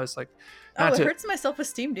meaningless. Like, it hurts my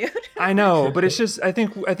self-esteem, dude. I know, but it's just I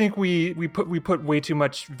think we put way too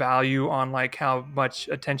much value on like how much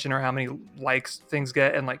attention or how many likes things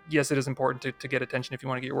get, and like yes, it is important to get attention if you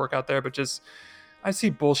want to get your work out there, but just I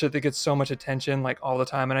see bullshit that gets so much attention like all the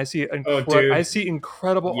time, and I see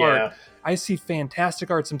incredible art. I see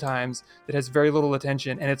fantastic art sometimes that has very little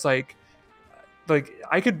attention, and it's like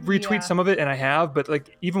I could retweet some of it, and I have, but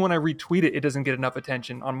like even when I retweet it, it doesn't get enough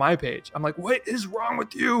attention on my page. I'm like, what is wrong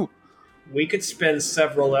with you? We could spend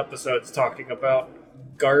several episodes talking about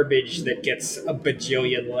garbage that gets a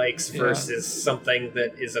bajillion likes versus something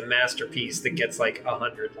that is a masterpiece that gets like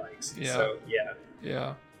 100 likes. Yeah. So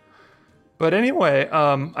yeah. But anyway,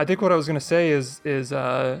 I think what I was going to say is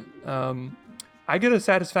I get a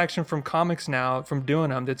satisfaction from comics now from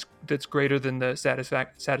doing them that's greater than the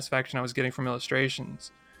satisfaction I was getting from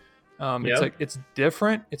illustrations. It's like it's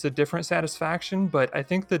different. It's a different satisfaction, but I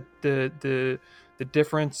think that the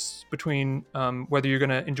difference between whether you're going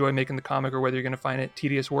to enjoy making the comic or whether you're going to find it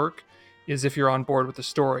tedious work is if you're on board with the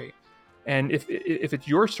story. And if it's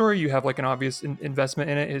your story, you have like an obvious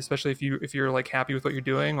investment in it, especially if you're like happy with what you're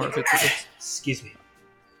doing, or if it's excuse me.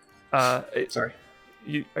 Sorry.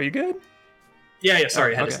 Are you good? Yeah.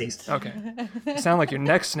 Sorry, I had to sneeze. Okay. You sound like your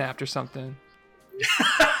neck snapped or something.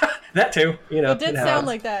 That too. You know. It did sound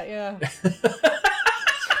like that. Yeah.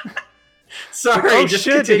 Sorry. Just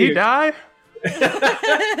shit! Continue. Did he die?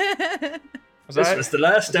 This was the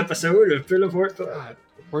last episode of Bill of Fort Pod.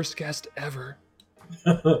 Worst guest ever.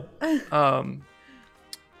 Damn,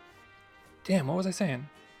 what was I saying?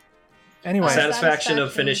 Anyway, satisfaction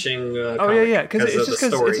of finishing. Because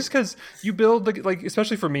it's just because you build like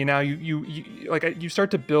especially for me now, you start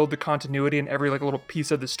to build the continuity, and every like little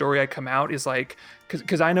piece of the story I come out is like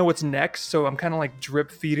because I know what's next, so I'm kind of like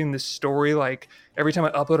drip feeding the story. Like every time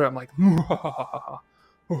I upload it, I'm like,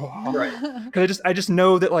 right, because I just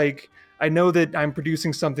know that like. I know that I'm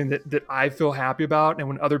producing something that I feel happy about, and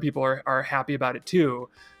when other people are happy about it too,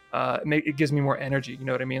 it gives me more energy. You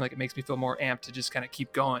know what I mean? Like it makes me feel more amped to just kind of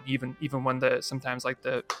keep going, even when sometimes like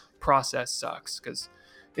the process sucks, because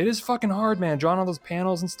it is fucking hard, man. Drawing all those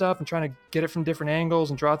panels and stuff, and trying to get it from different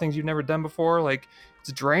angles and draw things you've never done before, like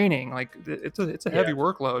it's draining. Like it's a heavy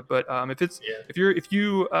workload. But if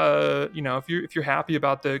you're happy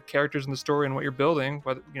about the characters in the story and what you're building,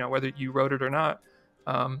 whether you wrote it or not.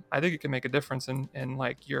 I think it can make a difference in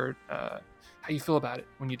like your how you feel about it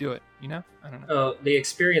when you do it. You know, I don't know. The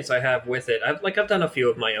experience I have with it, I've done a few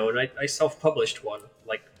of my own. I self-published one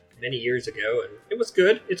like many years ago, and it was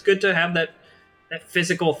good. It's good to have that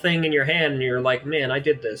physical thing in your hand, and you're like, man, I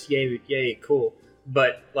did this. Yay, cool.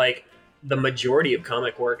 But like the majority of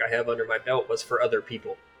comic work I have under my belt was for other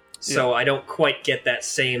people. So I don't quite get that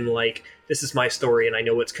same, like, this is my story and I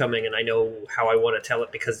know what's coming and I know how I want to tell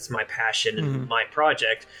it because it's my passion and my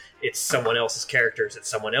project. It's someone else's characters. It's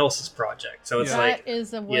someone else's project. So it's like... That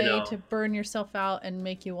is a way to burn yourself out and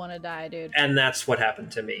make you want to die, dude. And that's what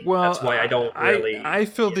happened to me. Well, that's why I don't really... I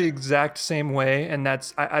feel the exact same way, and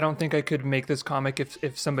that's... I don't think I could make this comic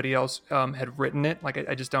if somebody else had written it. Like,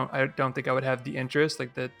 I just don't... I don't think I would have the interest,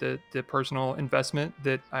 like the personal investment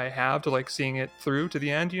that I have to, like, seeing it through to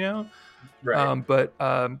the end, you know? Right. But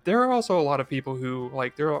there are also a lot of people who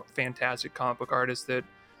like there are fantastic comic book artists that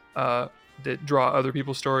draw other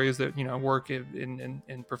people's stories that work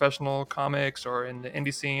in professional comics or in the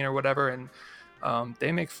indie scene or whatever, and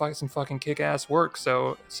they make some fucking kick-ass work.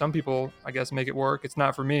 So some people, I guess, make it work. It's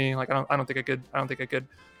not for me. Like I don't think I could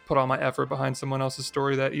put all my effort behind someone else's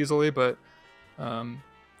story that easily, but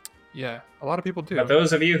yeah, a lot of people do. But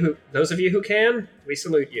those of you who can, we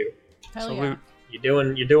salute you. Hell Salute.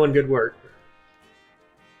 yeah. You're doing good work.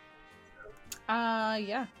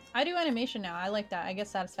 Yeah. I do animation now. I like that. I get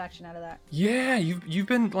satisfaction out of that. Yeah, you've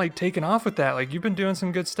been like taking off with that. Like you've been doing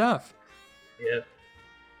some good stuff. Yeah.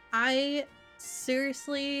 I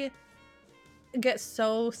seriously get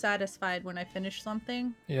so satisfied when I finish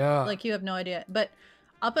something. Yeah. Like you have no idea. But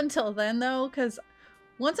up until then though, because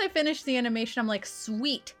once I finish the animation, I'm like,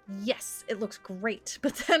 sweet, yes, it looks great.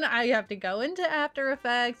 But then I have to go into After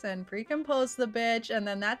Effects and pre-compose the bitch, and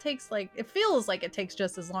then that takes it feels like it takes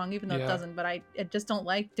just as long, even though it doesn't, but I just don't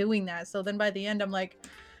like doing that. So then by the end, I'm like,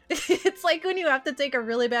 it's like when you have to take a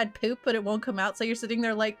really bad poop, but it won't come out, so you're sitting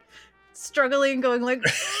there like struggling, going like,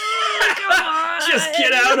 come on! Just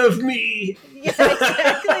get out of me! Yeah,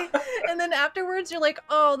 exactly. And then afterwards, you're like,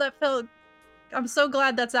 oh, that felt... I'm so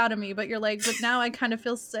glad that's out of me, but you're like, but now I kind of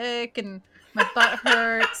feel sick and my butt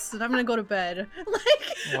hurts and I'm gonna go to bed.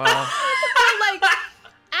 Wow. Like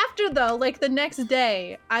after though, like the next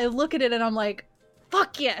day, I look at it and I'm like,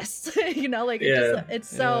 fuck yes. It's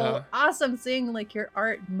so awesome seeing like your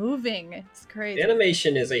art moving. It's crazy.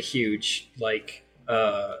 Animation is a huge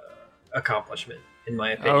accomplishment in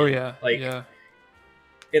my opinion. Oh yeah.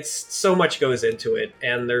 It's so much goes into it,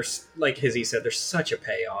 and there's, like Hizzy said, there's such a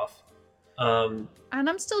payoff. And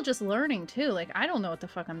I'm still just learning too. Like I don't know what the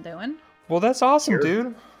fuck I'm doing. Well, that's awesome,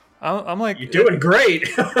 dude. I'm like, you're doing great.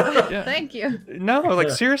 Yeah. Thank you. No, like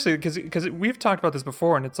seriously, because we've talked about this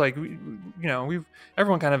before, and it's like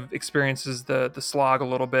everyone kind of experiences the slog a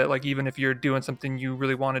little bit. Like even if you're doing something you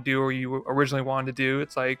really want to do or you originally wanted to do,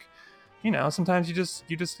 it's like sometimes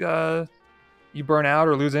you burn out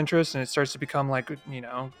or lose interest, and it starts to become like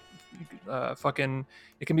fucking.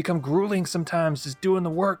 It can become grueling sometimes just doing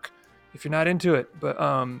the work if you're not into it. But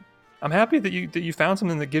I'm happy that you found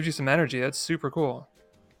something that gives you some energy. That's super cool.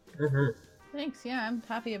 Mm-hmm. Thanks. Yeah, I'm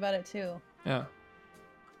happy about it too. Yeah.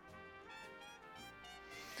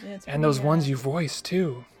 And those ones you voiced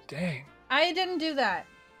too. Dang. I didn't do that.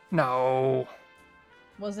 No.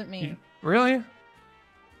 Wasn't me. Really?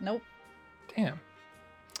 Nope. Damn.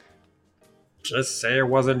 Just say it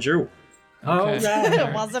wasn't you. Okay. Oh,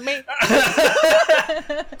 it wasn't me.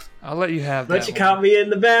 I'll let you have that. But you caught me in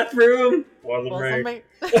the bathroom. Wasn't me.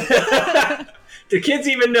 Do kids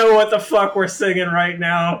even know what the fuck we're singing right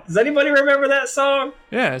now? Does anybody remember that song?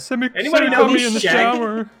 Yeah, anybody know me in the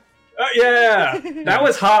shower. Yeah, that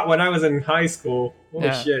was hot when I was in high school.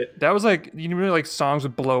 Holy shit! That was like like songs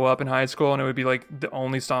would blow up in high school, and it would be like the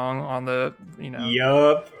only song on the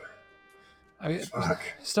Yup. Fuck.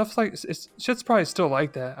 Stuff like shit's probably still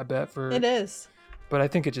like that. I bet it is. But I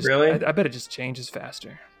think it just really. I bet it just changes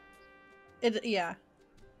faster. Yeah,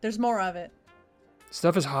 there's more of it.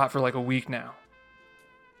 Stuff is hot for like a week now.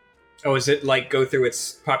 Oh, is it like go through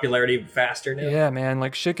its popularity faster now? Yeah, man.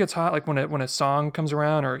 Like shit gets hot. Like when a song comes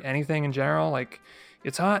around or anything in general, like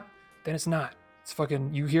it's hot, then it's not. It's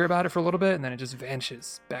fucking. You hear about it for a little bit, and then it just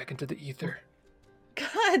vanishes back into the ether.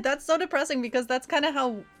 God, that's so depressing because that's kind of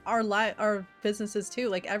how our business is too.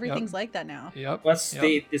 Like everything's like that now. Yep. It's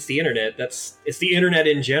the internet. It's the internet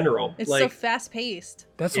in general. It's so fast paced.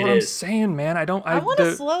 That's what I'm saying, man. I want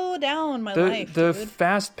to slow down my life. The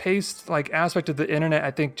fast paced aspect of the internet,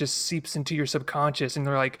 I think, just seeps into your subconscious, and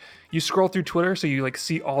they're like, you scroll through Twitter, so you like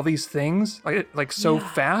see all these things so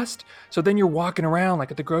fast. So then you're walking around like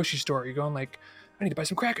at the grocery store. You're going like, I need to buy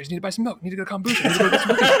some crackers. I need to buy some milk. I need to go to kombucha. I need to go get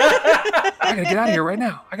some cookies. I gotta get out of here right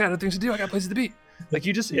now. I got other things to do. I got places to be. Like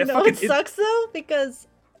you just, it sucks though because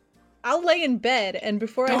I'll lay in bed and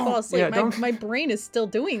before I fall asleep, my brain is still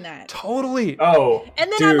doing that. Totally. Oh,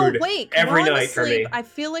 and then I'm awake every while night I'm asleep. for me. I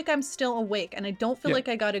feel like I'm still awake, and I don't feel like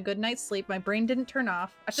I got a good night's sleep. My brain didn't turn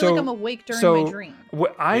off. I feel like I'm awake during my dream.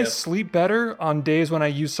 I sleep better on days when I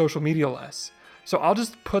use social media less. So I'll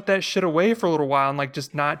just put that shit away for a little while and like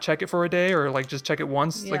just not check it for a day or like just check it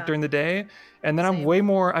once like during the day. And then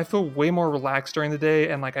I feel way more relaxed during the day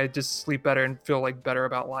and like I just sleep better and feel like better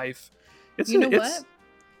about life. What?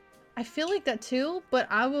 I feel like that too, but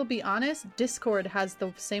I will be honest, Discord has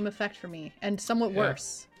the same effect for me and somewhat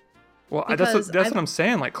worse. Well, that's what I'm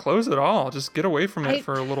saying. Like close it all. Just get away from it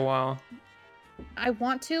for a little while. I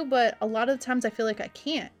want to, but a lot of the times I feel like I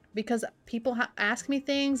can't. because people ask me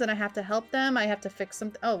things and I have to help them. I have to fix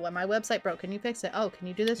something. Oh, well, my website broke. Can you fix it? Oh, can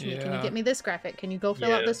you do this for me? Can you get me this graphic? Can you go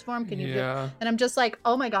fill out this form? Can you do? And I'm just like,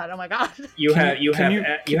 oh my god. You have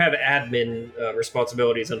admin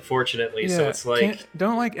responsibilities, unfortunately. So it's like,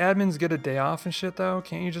 don't like admins get a day off and shit though?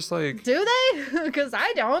 Can't you just like? Do they? Because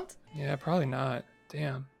I don't. Yeah, probably not.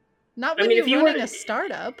 Damn. Not when you're running a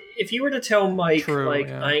startup. If you were to tell Mike,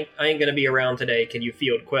 I ain't gonna be around today, can you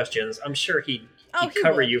field questions? I'm sure he'd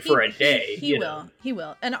cover you for a day. He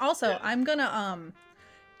will. And also, I'm gonna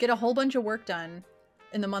get a whole bunch of work done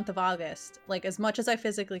in the month of August, like as much as I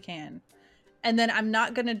physically can. And then I'm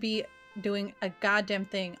not gonna be doing a goddamn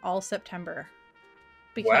thing all September.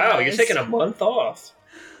 Wow, you're taking a month off.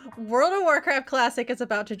 World of Warcraft Classic is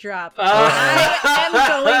about to drop. I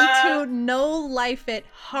am going to no life it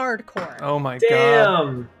hardcore. Oh my god!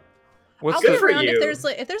 Damn. What's good for you? If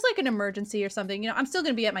there's like an emergency or something, I'm still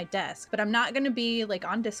gonna be at my desk, but I'm not gonna be like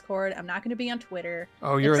on Discord. I'm not gonna be on Twitter.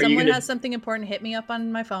 Oh, if someone has something important, hit me up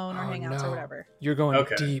on my phone or Hangouts or whatever. You're going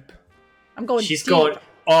deep. I'm going. She's going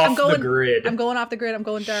off the grid. I'm going off the grid. I'm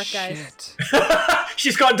going dark, guys.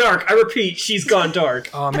 She's gone dark. I repeat, she's gone dark.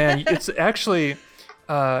 Oh man, it's actually.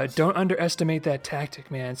 Don't underestimate that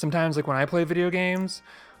tactic, man. Sometimes, like when I play video games,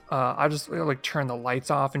 I just like turn the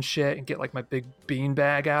lights off and shit, and get like my big bean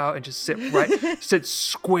bag out and just sit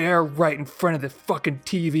square right in front of the fucking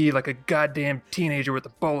TV like a goddamn teenager with a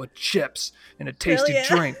bowl of chips and a tasty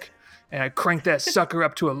drink, and I crank that sucker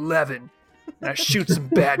up to 11, and I shoot some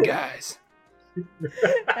bad guys.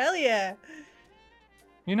 Hell yeah!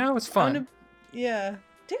 It's fun. Yeah,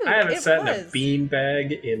 dude. I haven't sat in a bean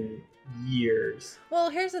bag in years. Well,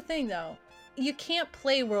 here's the thing though, you can't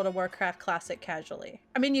play World of Warcraft Classic casually.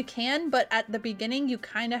 I mean, you can, but at the beginning you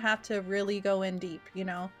kind of have to really go in deep.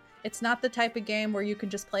 It's not the type of game where you can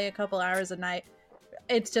just play a couple hours a night.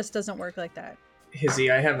 It just doesn't work like that.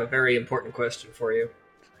 Hizzy, I have a very important question for you.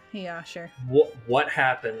 Yeah, sure. What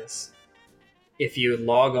happens if you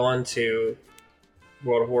log on to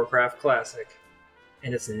World of Warcraft Classic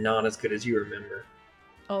and it's not as good as you remember?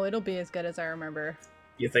 Oh, it'll be as good as I remember.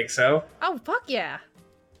 You think so? Oh, fuck yeah.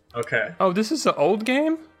 Okay. Oh, this is the old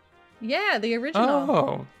game? Yeah, the original.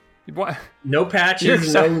 Oh. What? No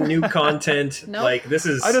patches, no new content. Nope. Like, this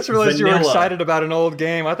is I just realized vanilla. You were excited about an old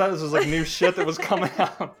game. I thought this was like new shit that was coming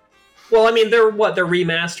out. Well, I mean, they're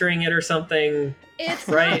remastering it or something. It's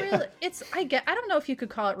right? Not really, I don't know if you could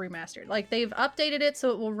call it remastered. Like, they've updated it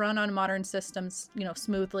so it will run on modern systems,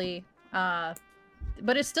 smoothly. But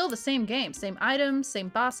it's still the same game. Same items, same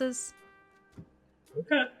bosses.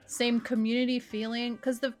 Okay. Same community feeling,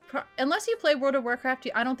 because unless you play World of Warcraft,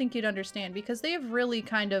 I don't think you'd understand, because they have really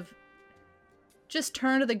kind of just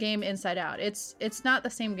turned the game inside out. It's not the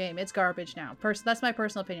same game. It's garbage now. That's my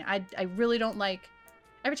personal opinion. I really don't like.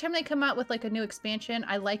 Every time they come out with like a new expansion,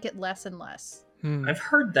 I like it less and less. I've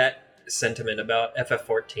heard that sentiment about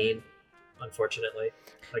FF14. Unfortunately,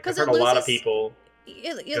 like I've heard a lot of people.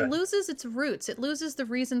 It loses its roots. It loses the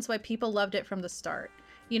reasons why people loved it from the start.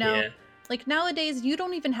 Yeah. Like nowadays, you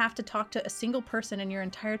don't even have to talk to a single person in your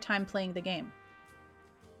entire time playing the game.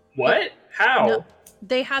 What? How? No,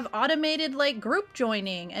 they have automated like group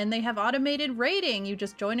joining, and they have automated raiding. You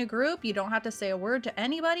just join a group. You don't have to say a word to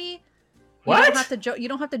anybody. What? You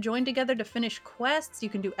don't have to join together to finish quests. You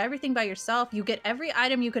can do everything by yourself. You get every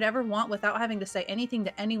item you could ever want without having to say anything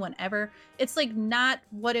to anyone ever. It's like not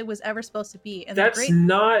what it was ever supposed to be. And that's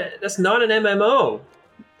not an MMO.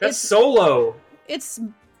 That's solo. It's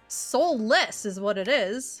soulless is what it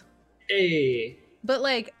is. Hey. But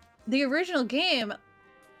like the original game,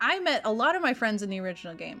 I met a lot of my friends in the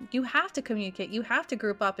original game. You have to communicate. You have to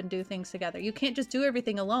group up and do things together. You can't just do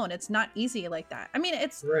everything alone. It's not easy like that. I mean,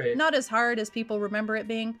 it's not as hard as people remember it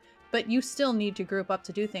being, but you still need to group up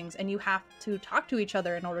to do things, and you have to talk to each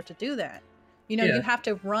other in order to do that. You have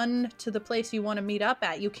to run to the place you want to meet up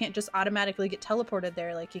at. You can't just automatically get teleported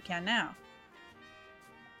there like you can now.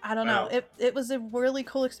 I don't know. It was a really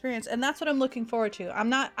cool experience, and that's what I'm looking forward to. I'm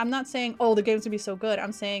not saying, oh, the game's gonna be so good.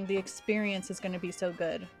 I'm saying the experience is gonna be so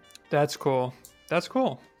good. That's cool. That's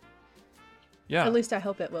cool. Yeah. At least I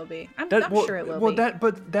hope it will be. I'm sure it will be.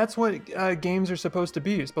 But that's what games are supposed to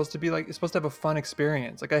be. It's supposed to have a fun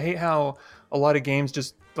experience. Like I hate how a lot of games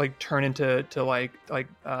just like turn into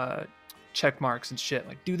check marks and shit.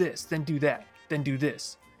 Like do this, then do that, then do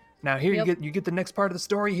this. Now here you get the next part of the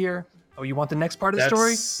story here. Oh, you want the next part of the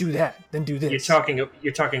story? Do that, then do this.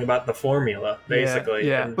 You're talking about the formula, basically.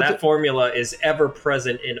 Yeah. And that formula is ever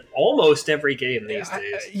present in almost every game these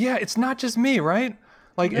days. Yeah, it's not just me, right?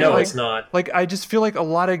 Like no, it's not. Like I just feel like a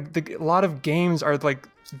lot of games are like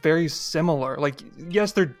very similar. Like,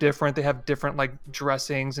 yes, they're different. They have different like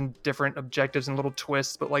dressings and different objectives and little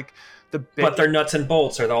twists, but like but their nuts and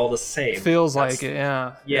bolts are all the same. Feels like it,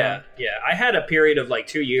 yeah. I had a period of like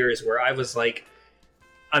 2 years where I was like,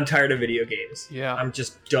 I'm tired of video games. Yeah. I'm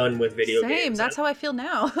just done with video games. Same. That's how I feel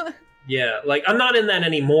now. Yeah, like I'm not in that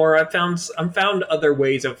anymore. I've found other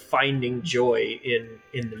ways of finding joy in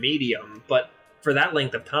the medium, but for that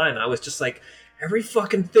length of time, I was just like, every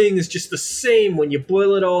fucking thing is just the same when you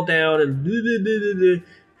boil it all down, and blah, blah, blah, blah.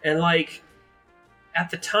 And like at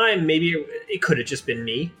the time, maybe it could have just been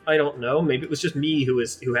me. I don't know. Maybe it was just me who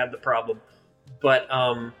had the problem, but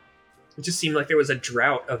it just seemed like there was a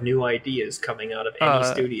drought of new ideas coming out of any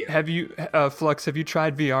studio. Have you, Flux? Have you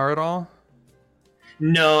tried VR at all?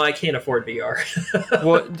 No, I can't afford VR.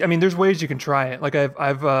 Well, I mean, there's ways you can try it. Like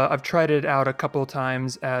I've tried it out a couple of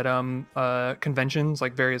times at conventions.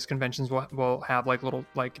 Like various conventions will have like little,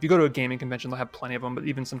 like if you go to a gaming convention, they'll have plenty of them. But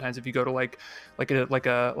even sometimes if you go to like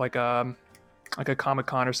a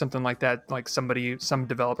Comic-Con or something like that, like some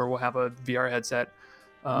developer will have a VR headset.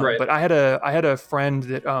 Right. But I had a friend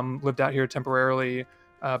that lived out here temporarily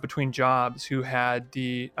between jobs who had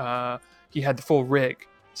he had the full rig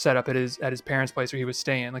set up at his parents' place where he was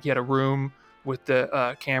staying. Like he had a room with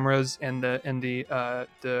the cameras and the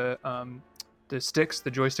sticks,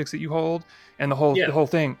 the joysticks that you hold, and the whole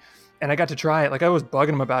thing. And I got to try it. Like I was bugging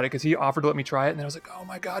him about it because he offered to let me try it, and then I was like, oh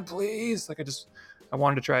my god, please! Like I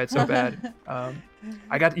wanted to try it so bad. I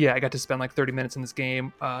got to spend like 30 minutes in this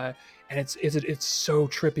game, and it's so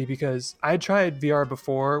trippy because I had tried VR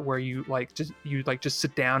before where you just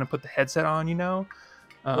sit down and put the headset on, you know.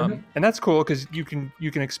 And that's cool because you can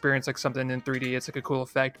experience like something in 3D. It's like a cool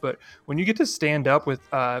effect. But when you get to stand up with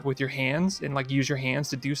your hands and like use your hands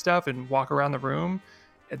to do stuff and walk around the room,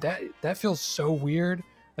 that feels so weird.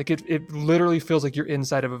 Like it literally feels like you're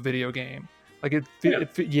inside of a video game. Like it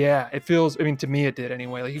feels. I mean, to me, it did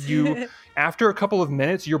anyway. Like you, after a couple of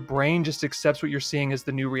minutes, your brain just accepts what you're seeing as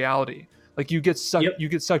the new reality. Like you get sucked, you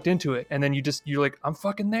get sucked into it, and then you're like, I'm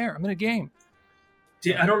fucking there. I'm in a game.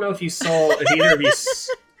 I don't know if either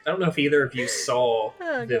of you saw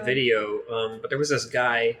the video, but there was this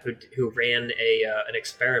guy who ran an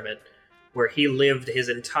experiment where he lived his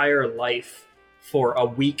entire life for a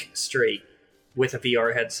week straight with a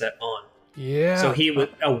VR headset on. Yeah. So he was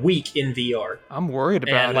a week in VR. I'm worried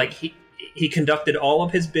about it. And like he conducted all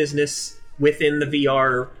of his business within the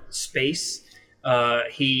VR space.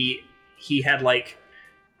 He had like,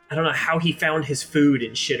 I don't know how he found his food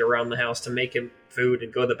and shit around the house to make him food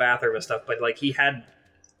and go to the bathroom and stuff, but like he had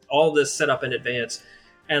all this set up in advance.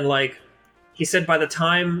 And like he said by the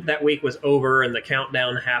time that week was over and the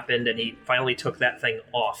countdown happened and he finally took that thing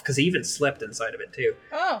off, because he even slept inside of it too.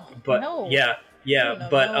 But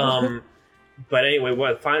anyway,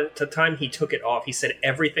 the time he took it off, he said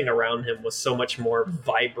everything around him was so much more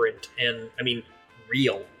vibrant and, I mean,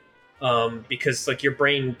 real. Because like your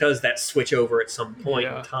brain does that switch over at some point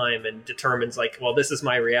in time and determines like, well, this is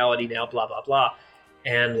my reality now, blah, blah, blah.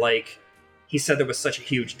 And like, he said there was such a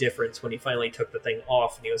huge difference when he finally took the thing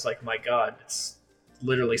off, and he was like, my God, it's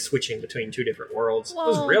literally switching between two different worlds. Well, it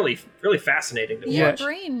was really, really fascinating to watch.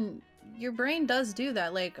 Your brain does do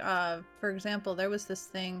that. Like, for example, there was this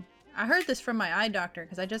thing, I heard this from my eye doctor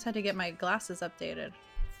because I just had to get my glasses updated.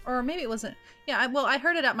 Or maybe it wasn't. Yeah, I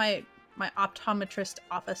heard it at my optometrist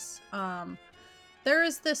office. There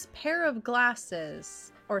is this pair of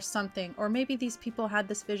glasses or something, or maybe these people had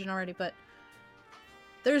this vision already, but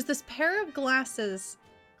there's this pair of glasses.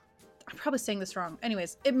 I'm probably saying this wrong.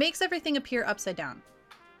 Anyways, it makes everything appear upside down.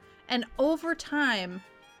 And over time,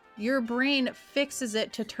 your brain fixes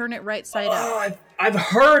it to turn it right side up. I've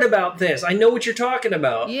heard about this. I know what you're talking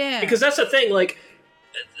about. Yeah. Because that's the thing, like,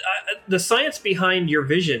 the science behind your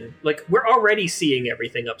vision, like, we're already seeing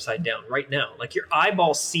everything upside down right now. Like, your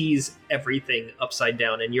eyeball sees everything upside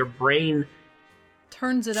down, and your brain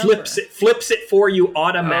turns it flips it for you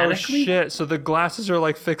automatically. Oh shit! So the glasses are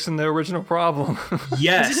like fixing the original problem.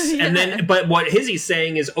 Yes, yeah. And then, but what Hizzy's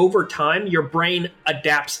saying is, over time, your brain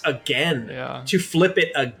adapts again to flip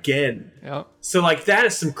it again. Yeah. So like that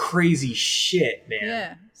is some crazy shit, man.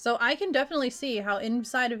 Yeah. So I can definitely see how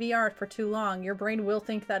inside of VR for too long, your brain will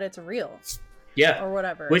think that it's real. Yeah. Or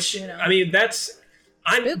whatever. Which, you know? I mean,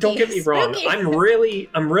 don't get me wrong. Spooky.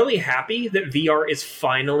 I'm really happy that VR is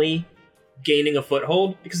finally gaining a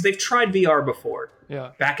foothold, because they've tried VR before. Yeah.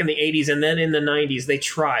 Back in the 80s and then in the 90s, they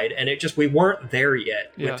tried, and we weren't there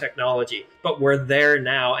yet with technology. But we're there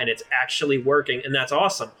now, and it's actually working, and that's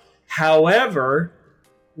awesome. However,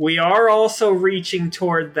 we are also reaching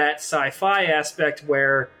toward that sci-fi aspect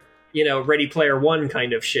where, you know, Ready Player One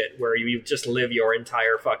kind of shit, where you just live your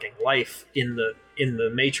entire fucking life in in the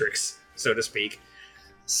Matrix, so to speak.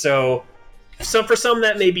 So for some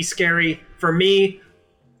that may be scary. For me,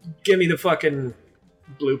 give me the fucking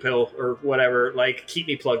blue pill or whatever. Like, keep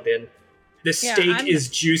me plugged in. The steak is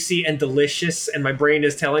juicy and delicious, and my brain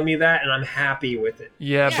is telling me that, and I'm happy with it.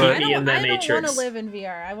 Yeah, but I don't want to live in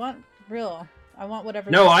VR. I want real. I want whatever.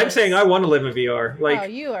 No, I'm saying I want to live in VR. Like,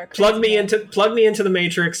 you are plug me into the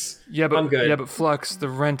Matrix. Yeah, but I'm good. Yeah, but Flux, the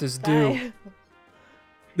rent is due.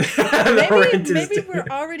 Maybe we're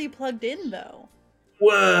already plugged in though.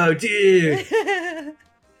 Whoa, dude.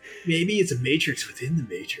 Maybe it's a Matrix within the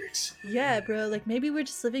Matrix. Yeah, bro. Like, maybe we're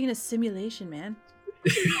just living in a simulation, man.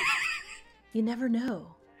 You never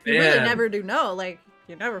know. You really never do know. Like,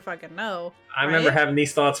 you never fucking know. I remember having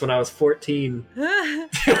these thoughts when I was 14. Yeah,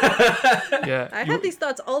 I have these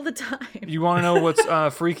thoughts all the time. You want to know what's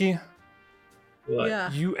freaky? What?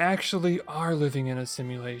 Yeah. You actually are living in a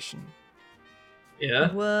simulation. Yeah.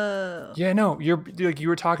 Whoa. Yeah, no, you're like you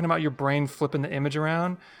were talking about your brain flipping the image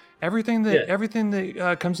around. Everything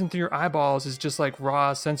that comes in through your eyeballs is just like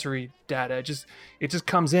raw sensory data. It just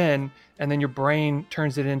comes in, and then your brain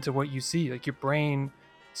turns it into what you see. Like, your brain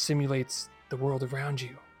simulates the world around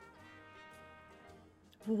you.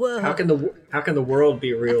 Whoa. How can the world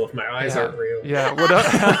be real if my eyes aren't real? Yeah.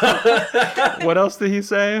 What what else did he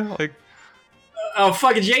say? Like, oh,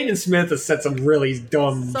 fucking Jaden Smith has said some really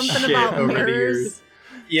dumb shit over mirrors. the years.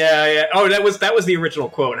 Yeah. Oh, that was the original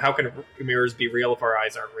quote. How can mirrors be real if our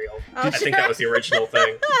eyes aren't real? Oh, I think that was the original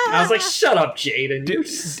thing. I was like, shut up, Jaden. dude,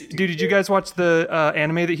 did you guys watch the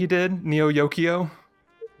anime that he did, Neo Yokio?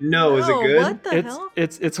 No, is it good? What the hell?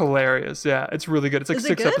 It's hilarious. Yeah, it's really good. It's like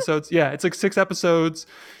 6 episodes. Yeah, it's like 6 episodes.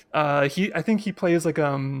 I think he plays like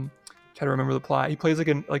trying to remember the plot. He plays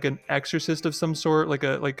like an exorcist of some sort, he's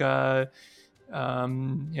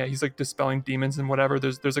like dispelling demons and whatever.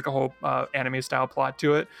 There's like a whole anime style plot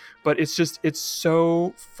to it, but it's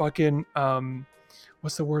so fucking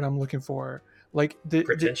what's the word I'm looking for? Like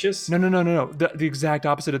pretentious? No. The exact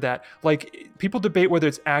opposite of that. Like, people debate whether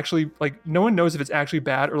it's actually, like, no one knows if it's actually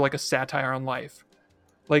bad or like a satire on life.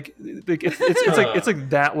 Like it's like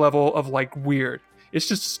that level of like weird. It's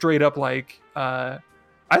just straight up like I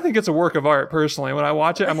think it's a work of art personally. When I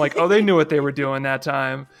watch it, I'm like, oh, they knew what they were doing that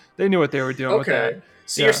time. They knew what they were doing with that.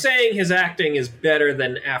 So you're saying his acting is better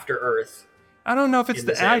than After Earth? I don't know if it's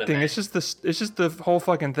the acting. Anime. It's just the whole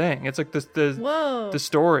fucking thing. It's like the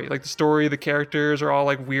story. Like, the story, the characters are all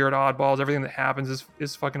like weird oddballs. Everything that happens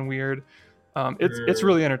is fucking weird. It's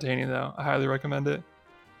really entertaining though. I highly recommend it.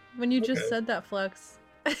 When you just said that, Flux,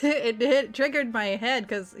 it triggered my head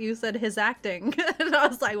because you said his acting, and I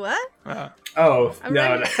was like, what? No. Is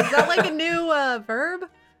that like a new verb?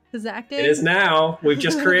 His acting? It is now. We've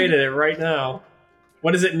just created it right now.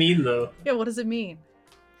 What does it mean though? Yeah, what does it mean?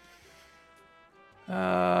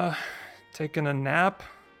 Taking a nap.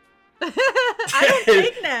 I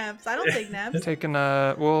don't take naps. Taking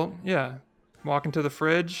walking to the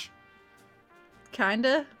fridge.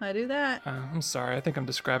 Kinda. I do that. I'm sorry. I think I'm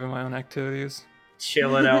describing my own activities.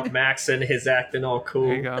 Chilling out, maxing, his acting all cool.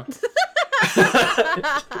 There you go.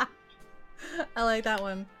 I like that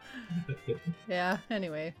one. Yeah,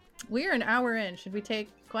 anyway. We're an hour in. Should we take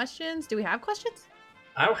questions? Do we have questions?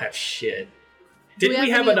 I don't have shit. Didn't we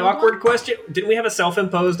have an awkward question? Didn't we have a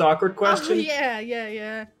self-imposed awkward question? Oh,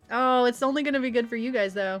 yeah. Oh, it's only going to be good for you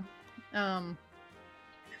guys, though.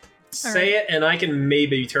 Say it, and I can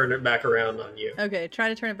maybe turn it back around on you. Okay, try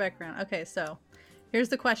to turn it back around. Okay, so here's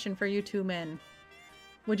the question for you two men.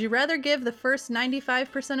 Would you rather give the first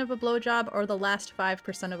 95% of a blowjob or the last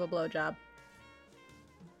 5% of a blowjob?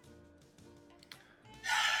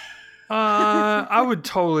 I would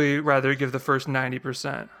totally rather give the first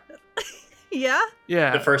 90%. Yeah?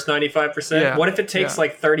 Yeah. The first 95%? Yeah. What if it takes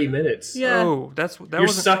like 30 minutes? Yeah. Oh, you're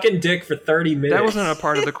sucking dick for 30 minutes. That wasn't a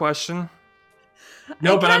part of the question.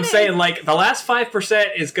 No, but I'm saying, like, the last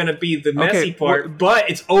 5% is going to be the messy part, but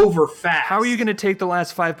it's over fast. How are you going to take the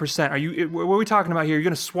last 5%? What are we talking about here? You're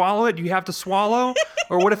going to swallow it? Do you have to swallow?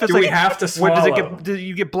 Or what if it's we have to swallow? Do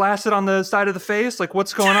you get blasted on the side of the face? Like,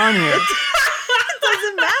 what's going on here?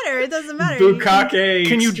 It doesn't matter. Bukkake.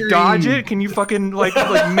 Can you dodge it? Can you fucking like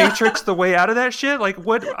Matrix the way out of that shit? Like,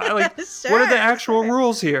 what? What are the actual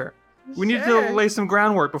rules here? We need to lay some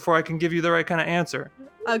groundwork before I can give you the right kind of answer.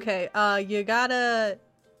 Okay, you gotta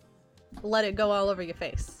let it go all over your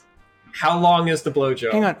face. How long is the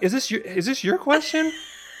blowjob? Hang on, is this your question?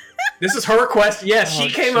 This is her question. Yes, she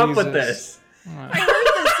came up with this. I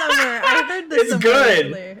heard this somewhere. It's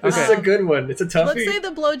good. This is a good one. It's a toughie. Let's say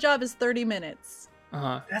the blowjob is 30 minutes.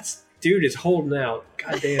 Dude is holding out.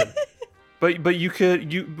 God damn. But you could.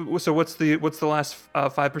 So what's the last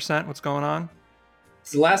 5%? What's going on?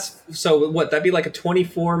 So what? That'd be like a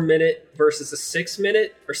 24-minute versus a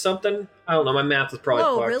 6-minute or something. I don't know. My math is probably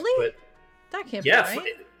fucked. Really? But that can't be right.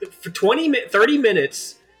 For 30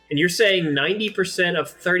 minutes, and you're saying 90% of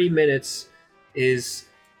 30 minutes is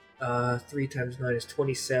 3 times 9 is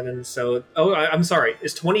 27. So, I'm sorry.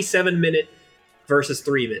 It's 27-minute versus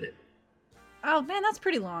 3-minute. Oh man, that's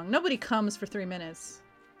pretty long. Nobody comes for 3 minutes.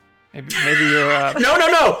 Maybe you're.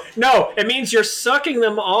 No. It means you're sucking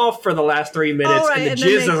them off for the last 3 minutes, and the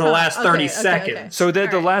jizz is the last 30 seconds. Okay. So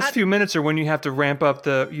the last few minutes are when you have to ramp up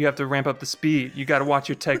the speed. You got to watch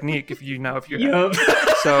your technique if you're. Yep.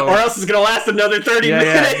 So or else it's gonna last another 30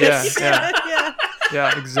 minutes.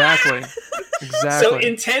 Yeah, exactly. So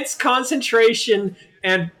intense concentration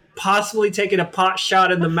and possibly taking a pot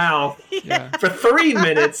shot in the mouth for 3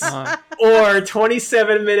 minutes, or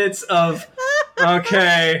 27 minutes of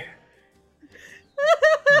okay.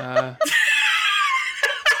 God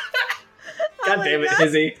damn it,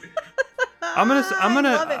 Izzy. I'm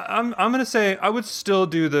gonna say I would still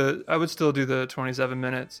do the 27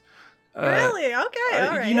 minutes. Really? Okay,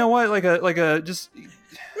 all right. You know what? Like a just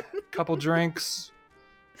couple drinks.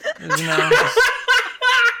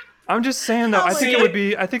 I'm just saying though. I think it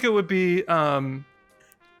would be.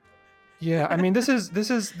 Yeah, I mean,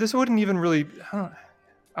 this wouldn't even really.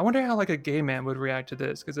 I wonder how like a gay man would react to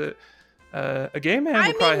this, because a gay man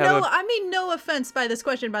would probably have. I mean, no offense by this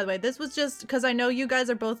question, by the way. This was just because I know you guys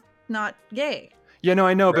are both not gay. Yeah, no,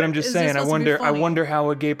 I know, but I'm just saying. I wonder how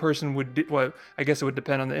a gay person would. Well, I guess it would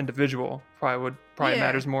depend on the individual. Probably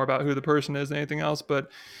matters more about who the person is than anything else, but.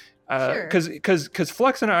 Because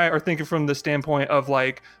Flex and I are thinking from the standpoint of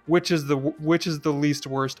like which is the least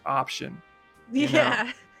worst option.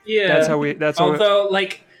 Yeah. Although,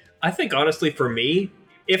 like, I think honestly for me,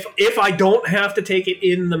 if I don't have to take it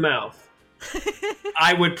in the mouth,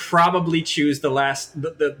 I would probably choose the last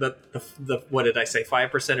the what did I say,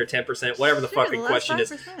 5% or 10%, whatever the fucking question 5%.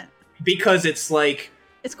 Is, because it's like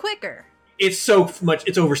it's quicker. It's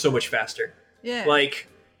over so much faster. Yeah. Like.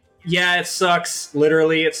 Yeah, it sucks.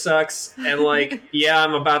 Literally, it sucks. And like, yeah,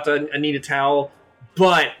 I need a towel,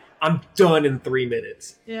 but I'm done in 3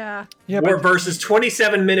 minutes. Yeah. Versus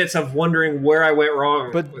 27 minutes of wondering where I went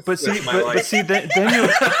wrong. But see, then you.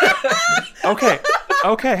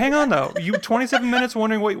 Okay, hang on though. You 27 minutes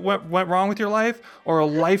wondering what went wrong with your life, or a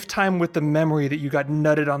lifetime with the memory that you got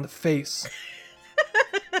nutted on the face.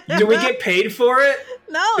 Do we get paid for it?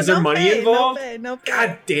 No. Is there money involved? No pay.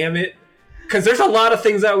 God damn it. Because there's a lot of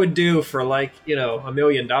things I would do for like, $1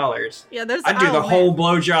 million. Yeah, I'd do the whole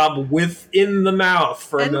blowjob within the mouth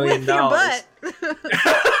for $1 million.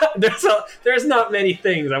 There's not many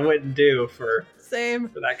things I wouldn't do for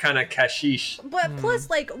that kind of cashish. But plus,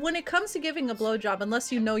 like, when it comes to giving a blowjob,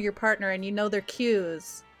 unless you know your partner and you know their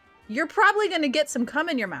cues, you're probably going to get some cum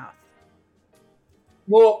in your mouth.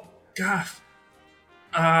 Well, God.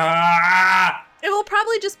 It will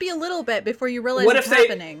probably just be a little bit before you realize what's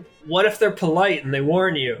happening. What if they're polite and they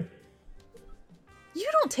warn you? You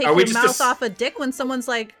don't take your mouth off a dick when someone's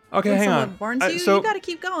like, okay, hang on. Warns you. You got to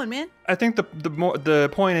keep going, man. I think the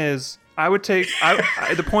point is, I would take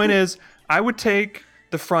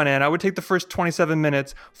the front end. I would take the first 27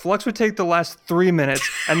 minutes. Flux would take the last 3 minutes,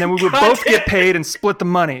 and then we would both get paid and split the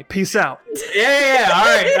money. Peace out. Yeah. All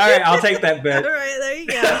right. I'll take that bet. All right, there you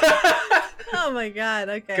go. Oh my God.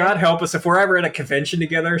 Okay. God help us if we're ever at a convention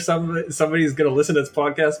together. Somebody's gonna listen to this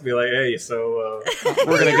podcast and be like, "Hey, so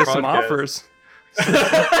we're gonna get some offers."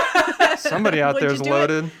 Somebody out there is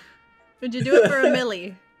loaded. Would you do it for $1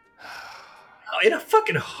 million? In a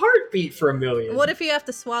fucking heartbeat for $1 million. What if you have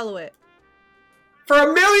to swallow it? For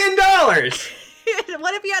 $1 million?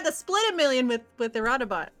 What if you had to split $1 million with the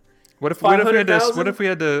Autobot? What if we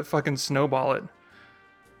had to fucking snowball it?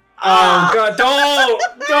 Oh God! Don't!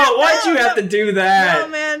 Why'd you have to do that? No,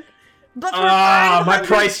 man. But my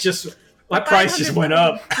price just went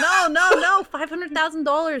up. No,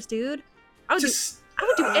 $500,000, dude. I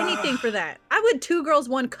would do anything for that. I would 2 girls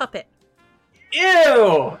 1 cup it.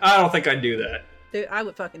 Ew! I don't think I'd do that. Dude, I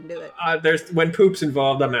would fucking do it. When poop's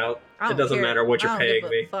involved, I'm out. It doesn't matter what you're paying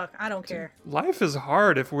me. Fuck, I don't care. Life is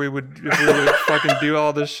hard if we would fucking do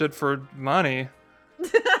all this shit for money.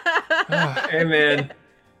 Hey man.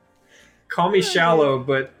 Call me shallow,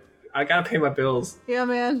 but I gotta pay my bills. Yeah,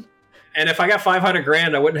 man. And if I got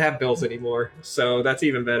 $500,000, I wouldn't have bills anymore. So that's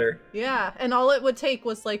even better. Yeah, and all it would take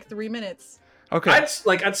was like 3 minutes. Okay.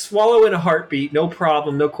 I'd swallow in a heartbeat, no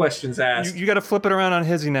problem, no questions asked. You got to flip it around on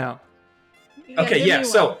Hizzy now. Okay, yeah.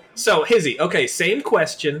 So Hizzy. Okay, same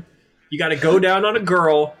question. You got to go down on a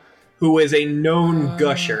girl who is a known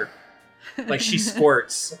gusher, like she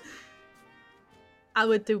squirts. I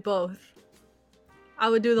would do both. I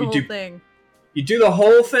would do the whole thing. You do the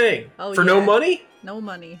whole thing for no money? No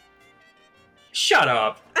money. Shut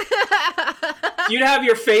up. You'd have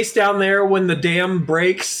your face down there when the dam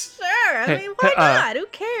breaks. Sure. I mean, why not? Who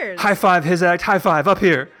cares? High five his act. High five up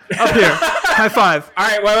here. Up here. High five. All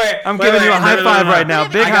right, wait. I'm giving you a high five right now.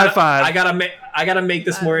 Big high five. I gotta make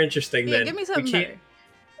this more interesting. Then give me something better.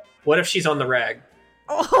 What if she's on the rag?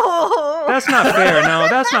 Oh. That's not fair. No,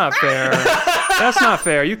 that's not fair. That's not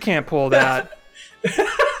fair. You can't pull that. That's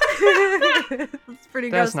pretty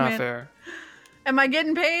gross, That's not man. fair. Am I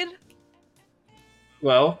getting paid?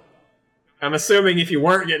 Well, I'm assuming if you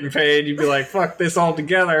weren't getting paid, you'd be like, fuck this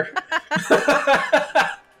altogether.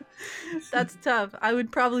 That's tough. I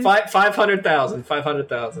would probably... 500,000.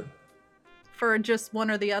 500,000. For just one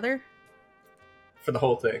or the other? For the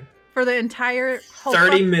whole thing. For the entire...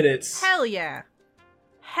 30 minutes. Hell yeah.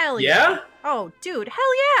 Hell yeah. Yeah? Oh, dude.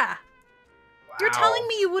 Hell yeah. Wow. You're telling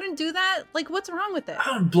me you wouldn't do that? Like, what's wrong with it?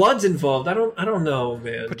 Blood's involved. I don't know,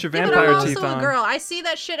 man. Put your vampire teeth on. I'm also a girl. I see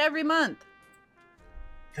that shit every month.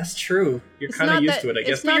 That's true. You're kind of used to it, I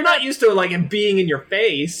guess. But you're not used to it, like, it being in your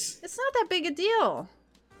face. It's not that big a deal.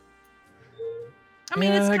 I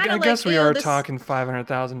mean, yeah, it's kind of like... I guess we are talking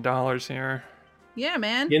 $500,000 here. Yeah,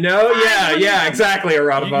 man. You know? Yeah, exactly,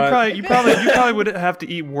 Aradabot. You probably would have to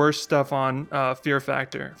eat worse stuff on Fear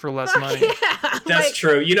Factor for less money. Yeah, that's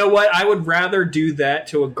true. You know what? I would rather do that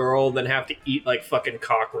to a girl than have to eat, like, fucking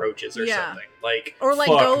cockroaches or something. Like, or, like,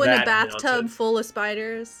 go in a bathtub full of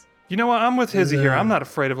spiders. You know what? I'm with Hizzy here. I'm not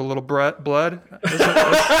afraid of a little blood.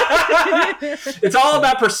 It's all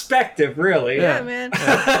about perspective, really. Yeah, man.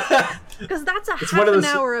 Because that's half an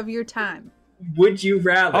hour of your time. Would you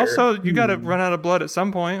rather? Also, you got to run out of blood at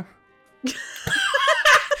some point.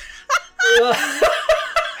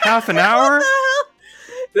 Half an hour?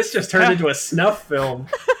 This just turned into a snuff film.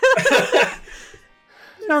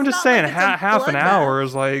 No, I'm just saying, half an hour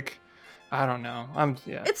is like... I don't know.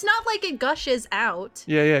 It's not like it gushes out.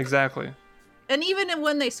 Yeah, exactly. And even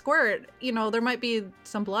when they squirt, you know, there might be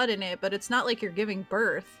some blood in it, but it's not like you're giving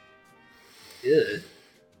birth. Ew.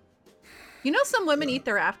 You know some women eat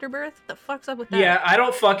their afterbirth? What the fuck's up with that? Yeah, I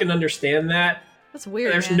don't fucking understand that. That's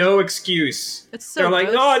weird, There's man. no excuse. It's so They're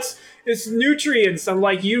like, gross. no, it's nutrients. I'm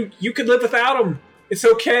like, you could live without them. It's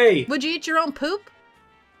okay. Would you eat your own poop?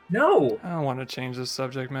 No. I don't want to change this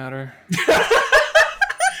subject matter.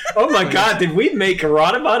 Oh my god, did we make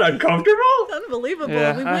Aradabot uncomfortable? Unbelievable,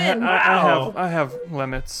 yeah, we win. Wow. I have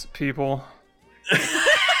limits, people.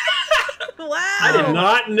 Wow. I did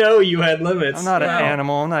not know you had limits. I'm not an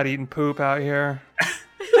animal. I'm not eating poop out here. No,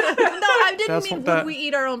 I didn't mean would we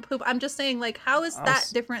eat our own poop. I'm just saying, like, how is that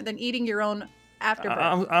different than eating your own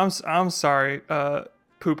afterbirth? I'm sorry.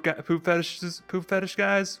 Poop fetish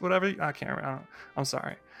guys, whatever. I can't remember. I'm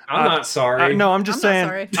sorry. I'm not sorry. No, I'm just saying.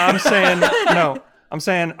 Sorry. I'm saying no. I'm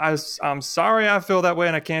saying I'm sorry I feel that way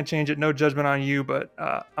and I can't change it. No judgment on you, but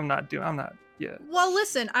I'm not. Yeah. Well,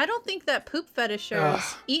 listen, I don't think that poop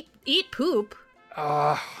fetishers eat poop.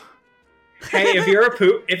 Hey, if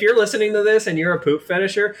you're listening to this and you're a poop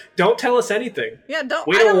fetisher, don't tell us anything. Yeah, don't.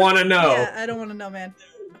 We don't want to know. Yeah, I don't want to know, man.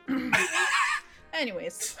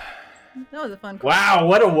 Anyways, that was a fun. Wow,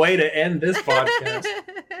 what a way to end this podcast.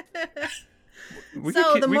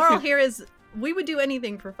 So the moral here is, we would do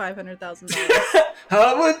anything for $500,000.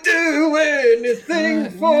 I would do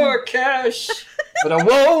anything for cash, but I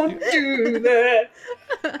won't do that.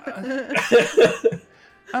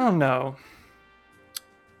 I don't know.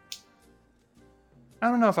 I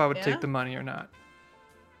don't know if I would take the money or not.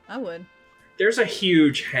 I would. There's a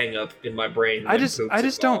huge hang up in my brain. I just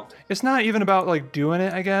don't. It's not even about like doing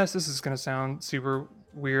it. I guess this is gonna sound super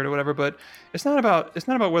weird or whatever, but it's not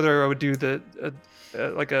about whether I would do the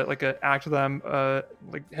like a act that I'm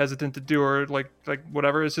like hesitant to do or like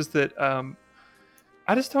whatever. It's just that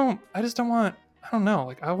I just don't want. I don't know.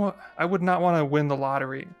 Like I would not want to win the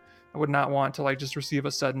lottery. I would not want to like just receive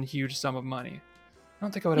a sudden huge sum of money. I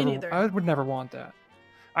don't think I would ever. I would never want that.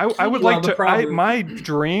 I would like to. My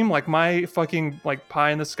dream, like my fucking like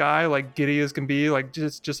pie in the sky, like giddy as can be, like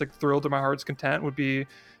just like thrilled to my heart's content, would be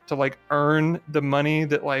to like earn the money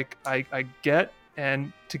that like I get,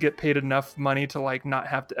 and to get paid enough money to like not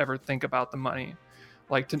have to ever think about the money,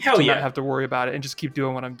 like to not have to worry about it and just keep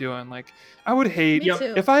doing what I'm doing. Like I would hate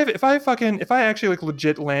if I actually like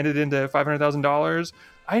legit landed into $500,000.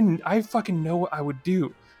 I fucking know what I would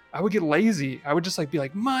do. I would get lazy. I would just like be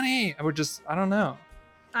like money. I don't know.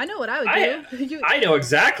 I know what I would do. I know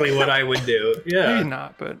exactly what I would do. Yeah. Maybe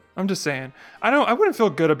not, but I'm just saying. I wouldn't feel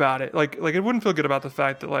good about it. Like it wouldn't feel good about the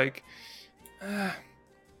fact that like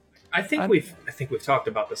I think we've talked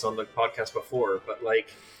about this on the podcast before, but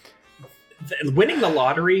like winning the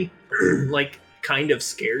lottery, like kind of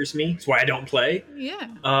scares me. It's why I don't play.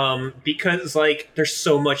 Yeah. Because like there's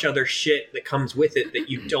so much other shit that comes with it that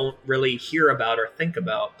you don't really hear about or think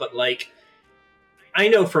about. But like, I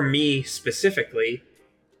know for me specifically,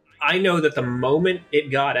 I know that the moment it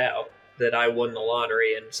got out that I won the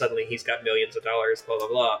lottery and suddenly he's got millions of dollars, blah, blah,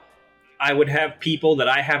 blah, I would have people that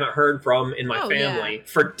I haven't heard from in my family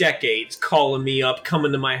for decades calling me up,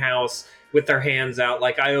 coming to my house with their hands out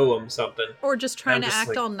like I owe them something. Or just trying to act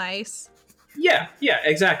like, all nice. Yeah,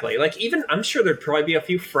 exactly. Like, even, I'm sure there'd probably be a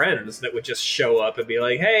few friends that would just show up and be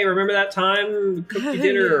like, hey, remember that time? Cooked you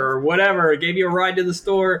dinner or whatever, gave you a ride to the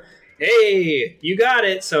store. Hey, you got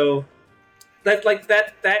it. So,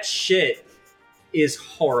 that shit is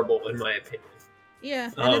horrible in my opinion.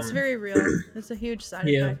 Yeah, and it's very real. It's a huge side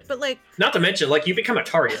effect. But like, not to mention, like, you become a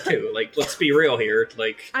target too. Like, let's be real here.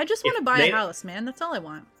 Like, I just want to buy a house, man. That's all I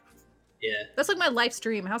want. Yeah, that's like my life's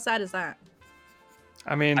dream. How sad is that?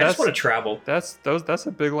 I mean, I just want to travel. That's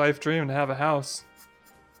a big life dream to have a house.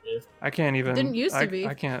 Yeah. I can't even. Didn't used to be.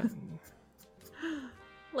 I can't.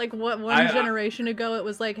 Like one generation ago, it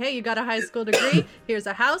was like, hey, you got a high school degree. Here's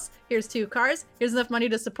a house. Here's 2 cars. Here's enough money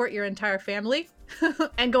to support your entire family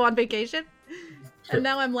and go on vacation. And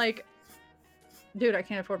now I'm like, dude, I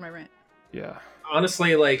can't afford my rent. Yeah.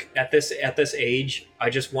 Honestly, like at this age, I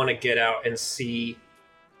just want to get out and see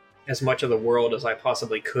as much of the world as I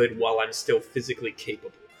possibly could while I'm still physically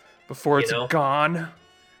capable. Before it's gone.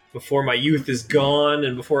 Before my youth is gone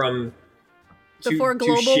and before I'm before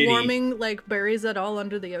global warming like buries it all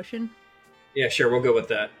under the ocean. Yeah, sure, we'll go with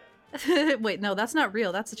that. Wait, no, that's not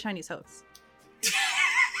real. That's a Chinese hoax.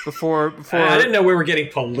 Before I didn't know we were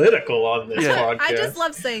getting political on this podcast. I just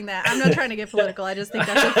love saying that. I'm not trying to get political. I just think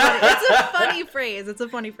that's it's a funny phrase. It's a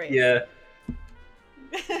funny phrase. Yeah.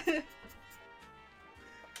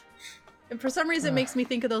 And for some reason, it makes me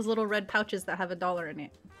think of those little red pouches that have $1 in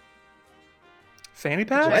it. Fanny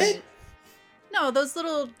packs? What? No, those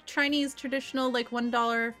little Chinese traditional, like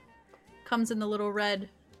 $1 comes in the little red,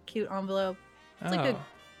 cute envelope. It's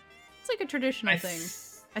like a traditional thing.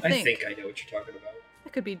 I think I know what you're talking about. I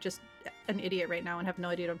could be just an idiot right now and have no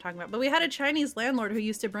idea what I'm talking about. But we had a Chinese landlord who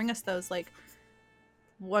used to bring us those like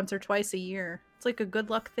once or twice a year. It's like a good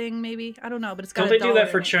luck thing, maybe. I don't know, but it's got. Don't they do that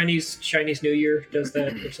for Chinese New Year? Does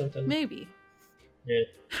that or something? Maybe. Yeah.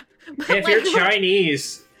 Hey, if you're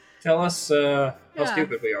Chinese, tell us how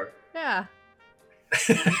stupid we are. Yeah.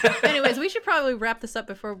 Anyways, we should probably wrap this up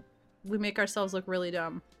before we make ourselves look really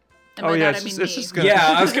dumb. And by that, I mean it's just good.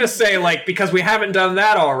 Yeah, I was gonna say like because we haven't done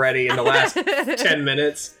that already in the last 10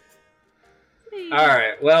 minutes. All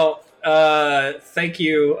right. Well, thank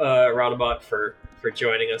you, Roundabout, for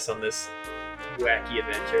joining us on this wacky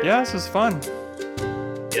adventure. Yeah, this was fun.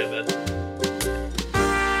 Yeah, man.